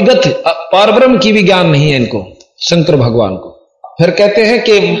अविगत पारब्रह्म की भी ज्ञान नहीं है इनको, शंकर भगवान को। फिर कहते हैं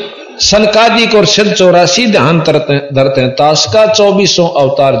कि सनकादिक और सिद्ध 84 ध्यान धरते हैं ताश का, 24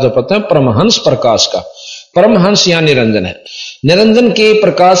 अवतार जपते हैं परमहंस प्रकाश का। परमहंस या निरंजन है, निरंजन के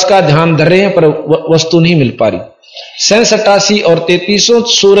प्रकाश का ध्यान धर रहे हैं पर वस्तु नहीं मिल पा रही। 87 और 33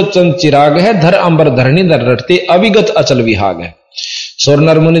 सूरज चंद चिराग है, धर अंबर धरणी धर रटते अविगत अचल विहाग है। स्वर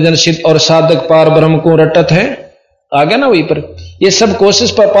नर मुनिजन सिद्ध और साधक पार ब्रह्म को रटत है, आ गया ना वहीं पर। ये सब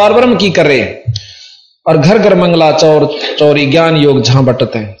कोशिश पर पार ब्रह्म की कर रहे हैं। और घर घर मंगला चौर चौरी ज्ञान योग जहां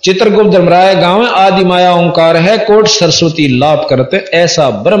बटते हैं। चित्रगुप्त धर्मराय गांव आदि माया ओंकार है, कोट सरस्वती लाभ करते, ऐसा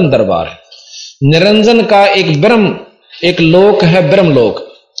ब्रह्म दरबार है। निरंजन का एक ब्रह्म एक लोक है, ब्रह्म लोक।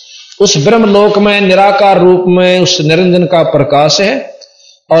 उस ब्रह्म लोक में निराकार रूप में उस निरंजन का प्रकाश है,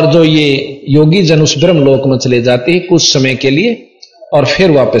 और जो ये योगी जन उस ब्रह्म लोक में चले जाते हैं कुछ समय के लिए और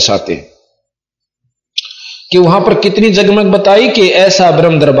फिर वापस आते हैं। कि वहां पर कितनी जगमग बताई कि ऐसा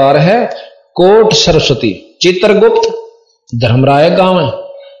ब्रह्म दरबार है, कोट सरस्वती, चित्रगुप्त धर्मराय गांव है,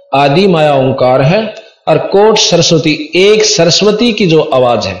 आदि माया ओंकार है, और कोट सरस्वती एक सरस्वती की जो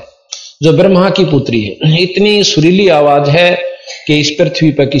आवाज है, जो ब्रह्मा की पुत्री है, इतनी सुरीली आवाज है कि इस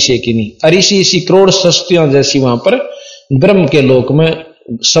पृथ्वी पर किसी की नहीं। और इसी करोड़ सरस्वतियां जैसी वहां पर ब्रह्म के लोक में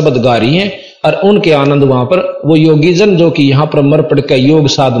शब्द गा रही हैं, और उनके आनंद वहां पर वो योगी जन जो कि यहां पर मर पड़ के योग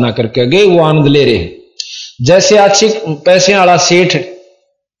साधना करके गए वो आनंद ले रहे हैं। जैसे अच्छी पैसे वाला सेठ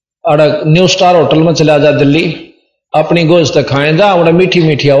और न्यू स्टार होटल में चला जा दिल्ली, अपनी गोश्त खाए जा, उन्हें मीठी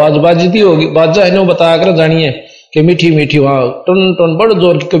मीठी आवाज बाजती होगी, बाजा है बताया कर जानिए कि मीठी मीठी वहां टुन टुन बड़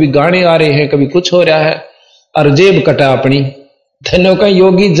जोर की कभी गाने आ रहे हैं, कभी कुछ हो रहा है, और जेब कटा अपनी। धन्यों का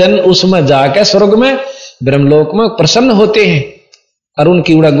योगी जन उसमें जाके स्वर्ग में ब्रह्मलोक में प्रसन्न होते हैं, और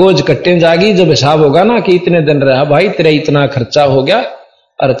उनकी उड़ा गोज कट्टे जागी। जब हिसाब होगा ना कि इतने दिन रहा भाई, तेरा इतना खर्चा हो गया,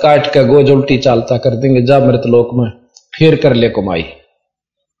 और काट का गोज उल्टी चालता कर देंगे, जा मृतलोक में फिर कर ले कमाई।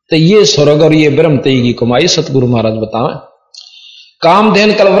 तो ये स्वर्ग और ये ब्रह्म तेई की कमाई सतगुरु महाराज बताएं।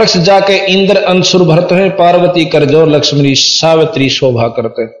 कामधेन कल वृक्ष जाके इंद्र अंशुर भरते हैं, पार्वती करजोर लक्ष्मी सावित्री शोभा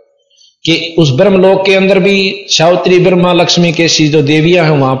करते हैं। कि उस ब्रह्मलोक के अंदर भी सावित्री ब्रह्मा लक्ष्मी के सी जो देवियां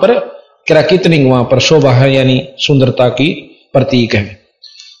हैं वहां पर क्या कितनी वहां पर शोभा है, यानी सुंदरता की प्रतीक है।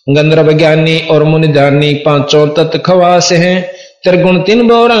 गंधर्व ज्ञानी और मुनि ध्यानी पांचों तत्व खवास हैं, त्रिगुण तीन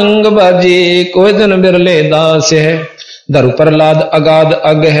बहुरंग बाजे, कोई जन बिरले दास है। धरु प्रहलाद अगाध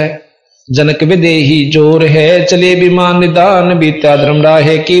अग है, जनक विदेही जोर है, चले विमान निदान बीता धर्म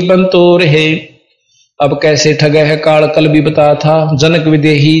राहे की बंतोर है। अब कैसे ठग है काल कल भी बताया था। जनक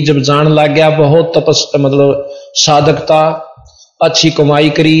विदेही जब जान लग गया, बहुत तपस्या मतलब साधकता, अच्छी कमाई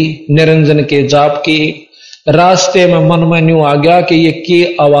करी निरंजन के जाप की, रास्ते में मन में न्यू आ गया कि ये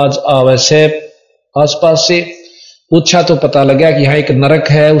की आवाज आवे से आसपास से। पूछा तो पता लगा कि यहाँ एक नरक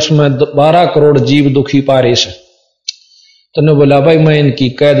है, उसमें 12 करोड़ जीव दुखी पारे से। तो ने बोला भाई मैं इनकी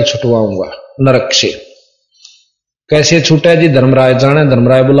कैद छुटवाऊंगा नरक से। कैसे छूटा जी? धर्मराय जाने,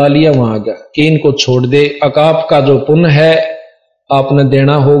 धर्मराय बुला लिया, वहां आ गया कि इनको छोड़ दे, अकाप का जो पुण्य है आपने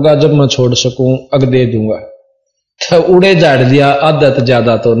देना होगा, जब मैं छोड़ सकूं अग दे दूंगा। तो उड़े झाड़ दिया आदत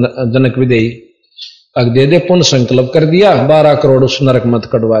ज्यादा, तो जनक विदेही अग दे दे, पुण्य संकल्प कर दिया, 12 करोड़ उस नरक मत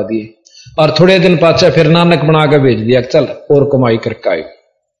कटवा दिए। और थोड़े दिन पाचा फिर नानक बना के भेज दिया, चल और कमाई करके आए।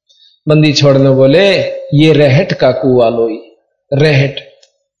 बंदी छोड़ने बोले ये रहट का कुआ लोई, रहट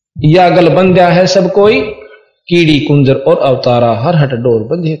या गल बंध्या है सब कोई, कीड़ी कुंजर और अवतारा हर हट डोर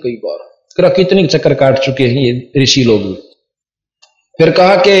बंधे कई बार। कितनी चक्कर काट चुके हैं ये ऋषि लोग। फिर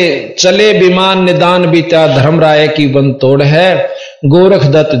कहा कि चले विमान निदान बीता धर्म राय की बन तोड़ है, गोरख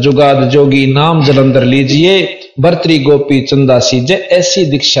दत्त जुगाद जोगी नाम जलंधर लीजिए, भर्तरी गोपी चंदा सीजे ऐसी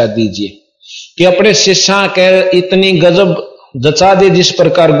दीक्षा दीजिए। कि अपने शिष्या के इतनी गजब जचा दे जिस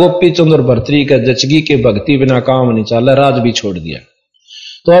प्रकार गोपी चंद्र भर्तरी का जचगी के भक्ति बिना काम नहीं चला, राज भी छोड़ दिया।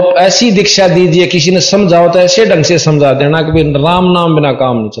 तो अब ऐसी दीक्षा दीजिए, किसी ने समझाओ तो ऐसे ढंग से समझा देना कि राम नाम बिना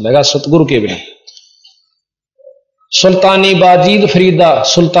काम नहीं चलेगा, सतगुरु के बिना। सुल्तानी बाजीद फरीदा,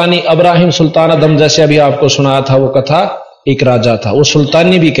 सुल्तानी अब्राहिम सुल्तान अदम, जैसे अभी आपको सुनाया था वो कथा, एक राजा था, वो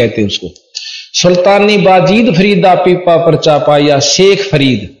सुल्तानी भी कहते हैं उसको। सुल्तानी बाजीद फरीदा पीपा पर चापाया, शेख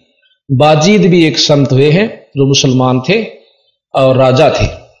फरीद बाजीद भी एक संत हुए हैं जो मुसलमान थे और राजा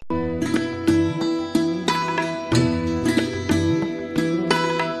थे।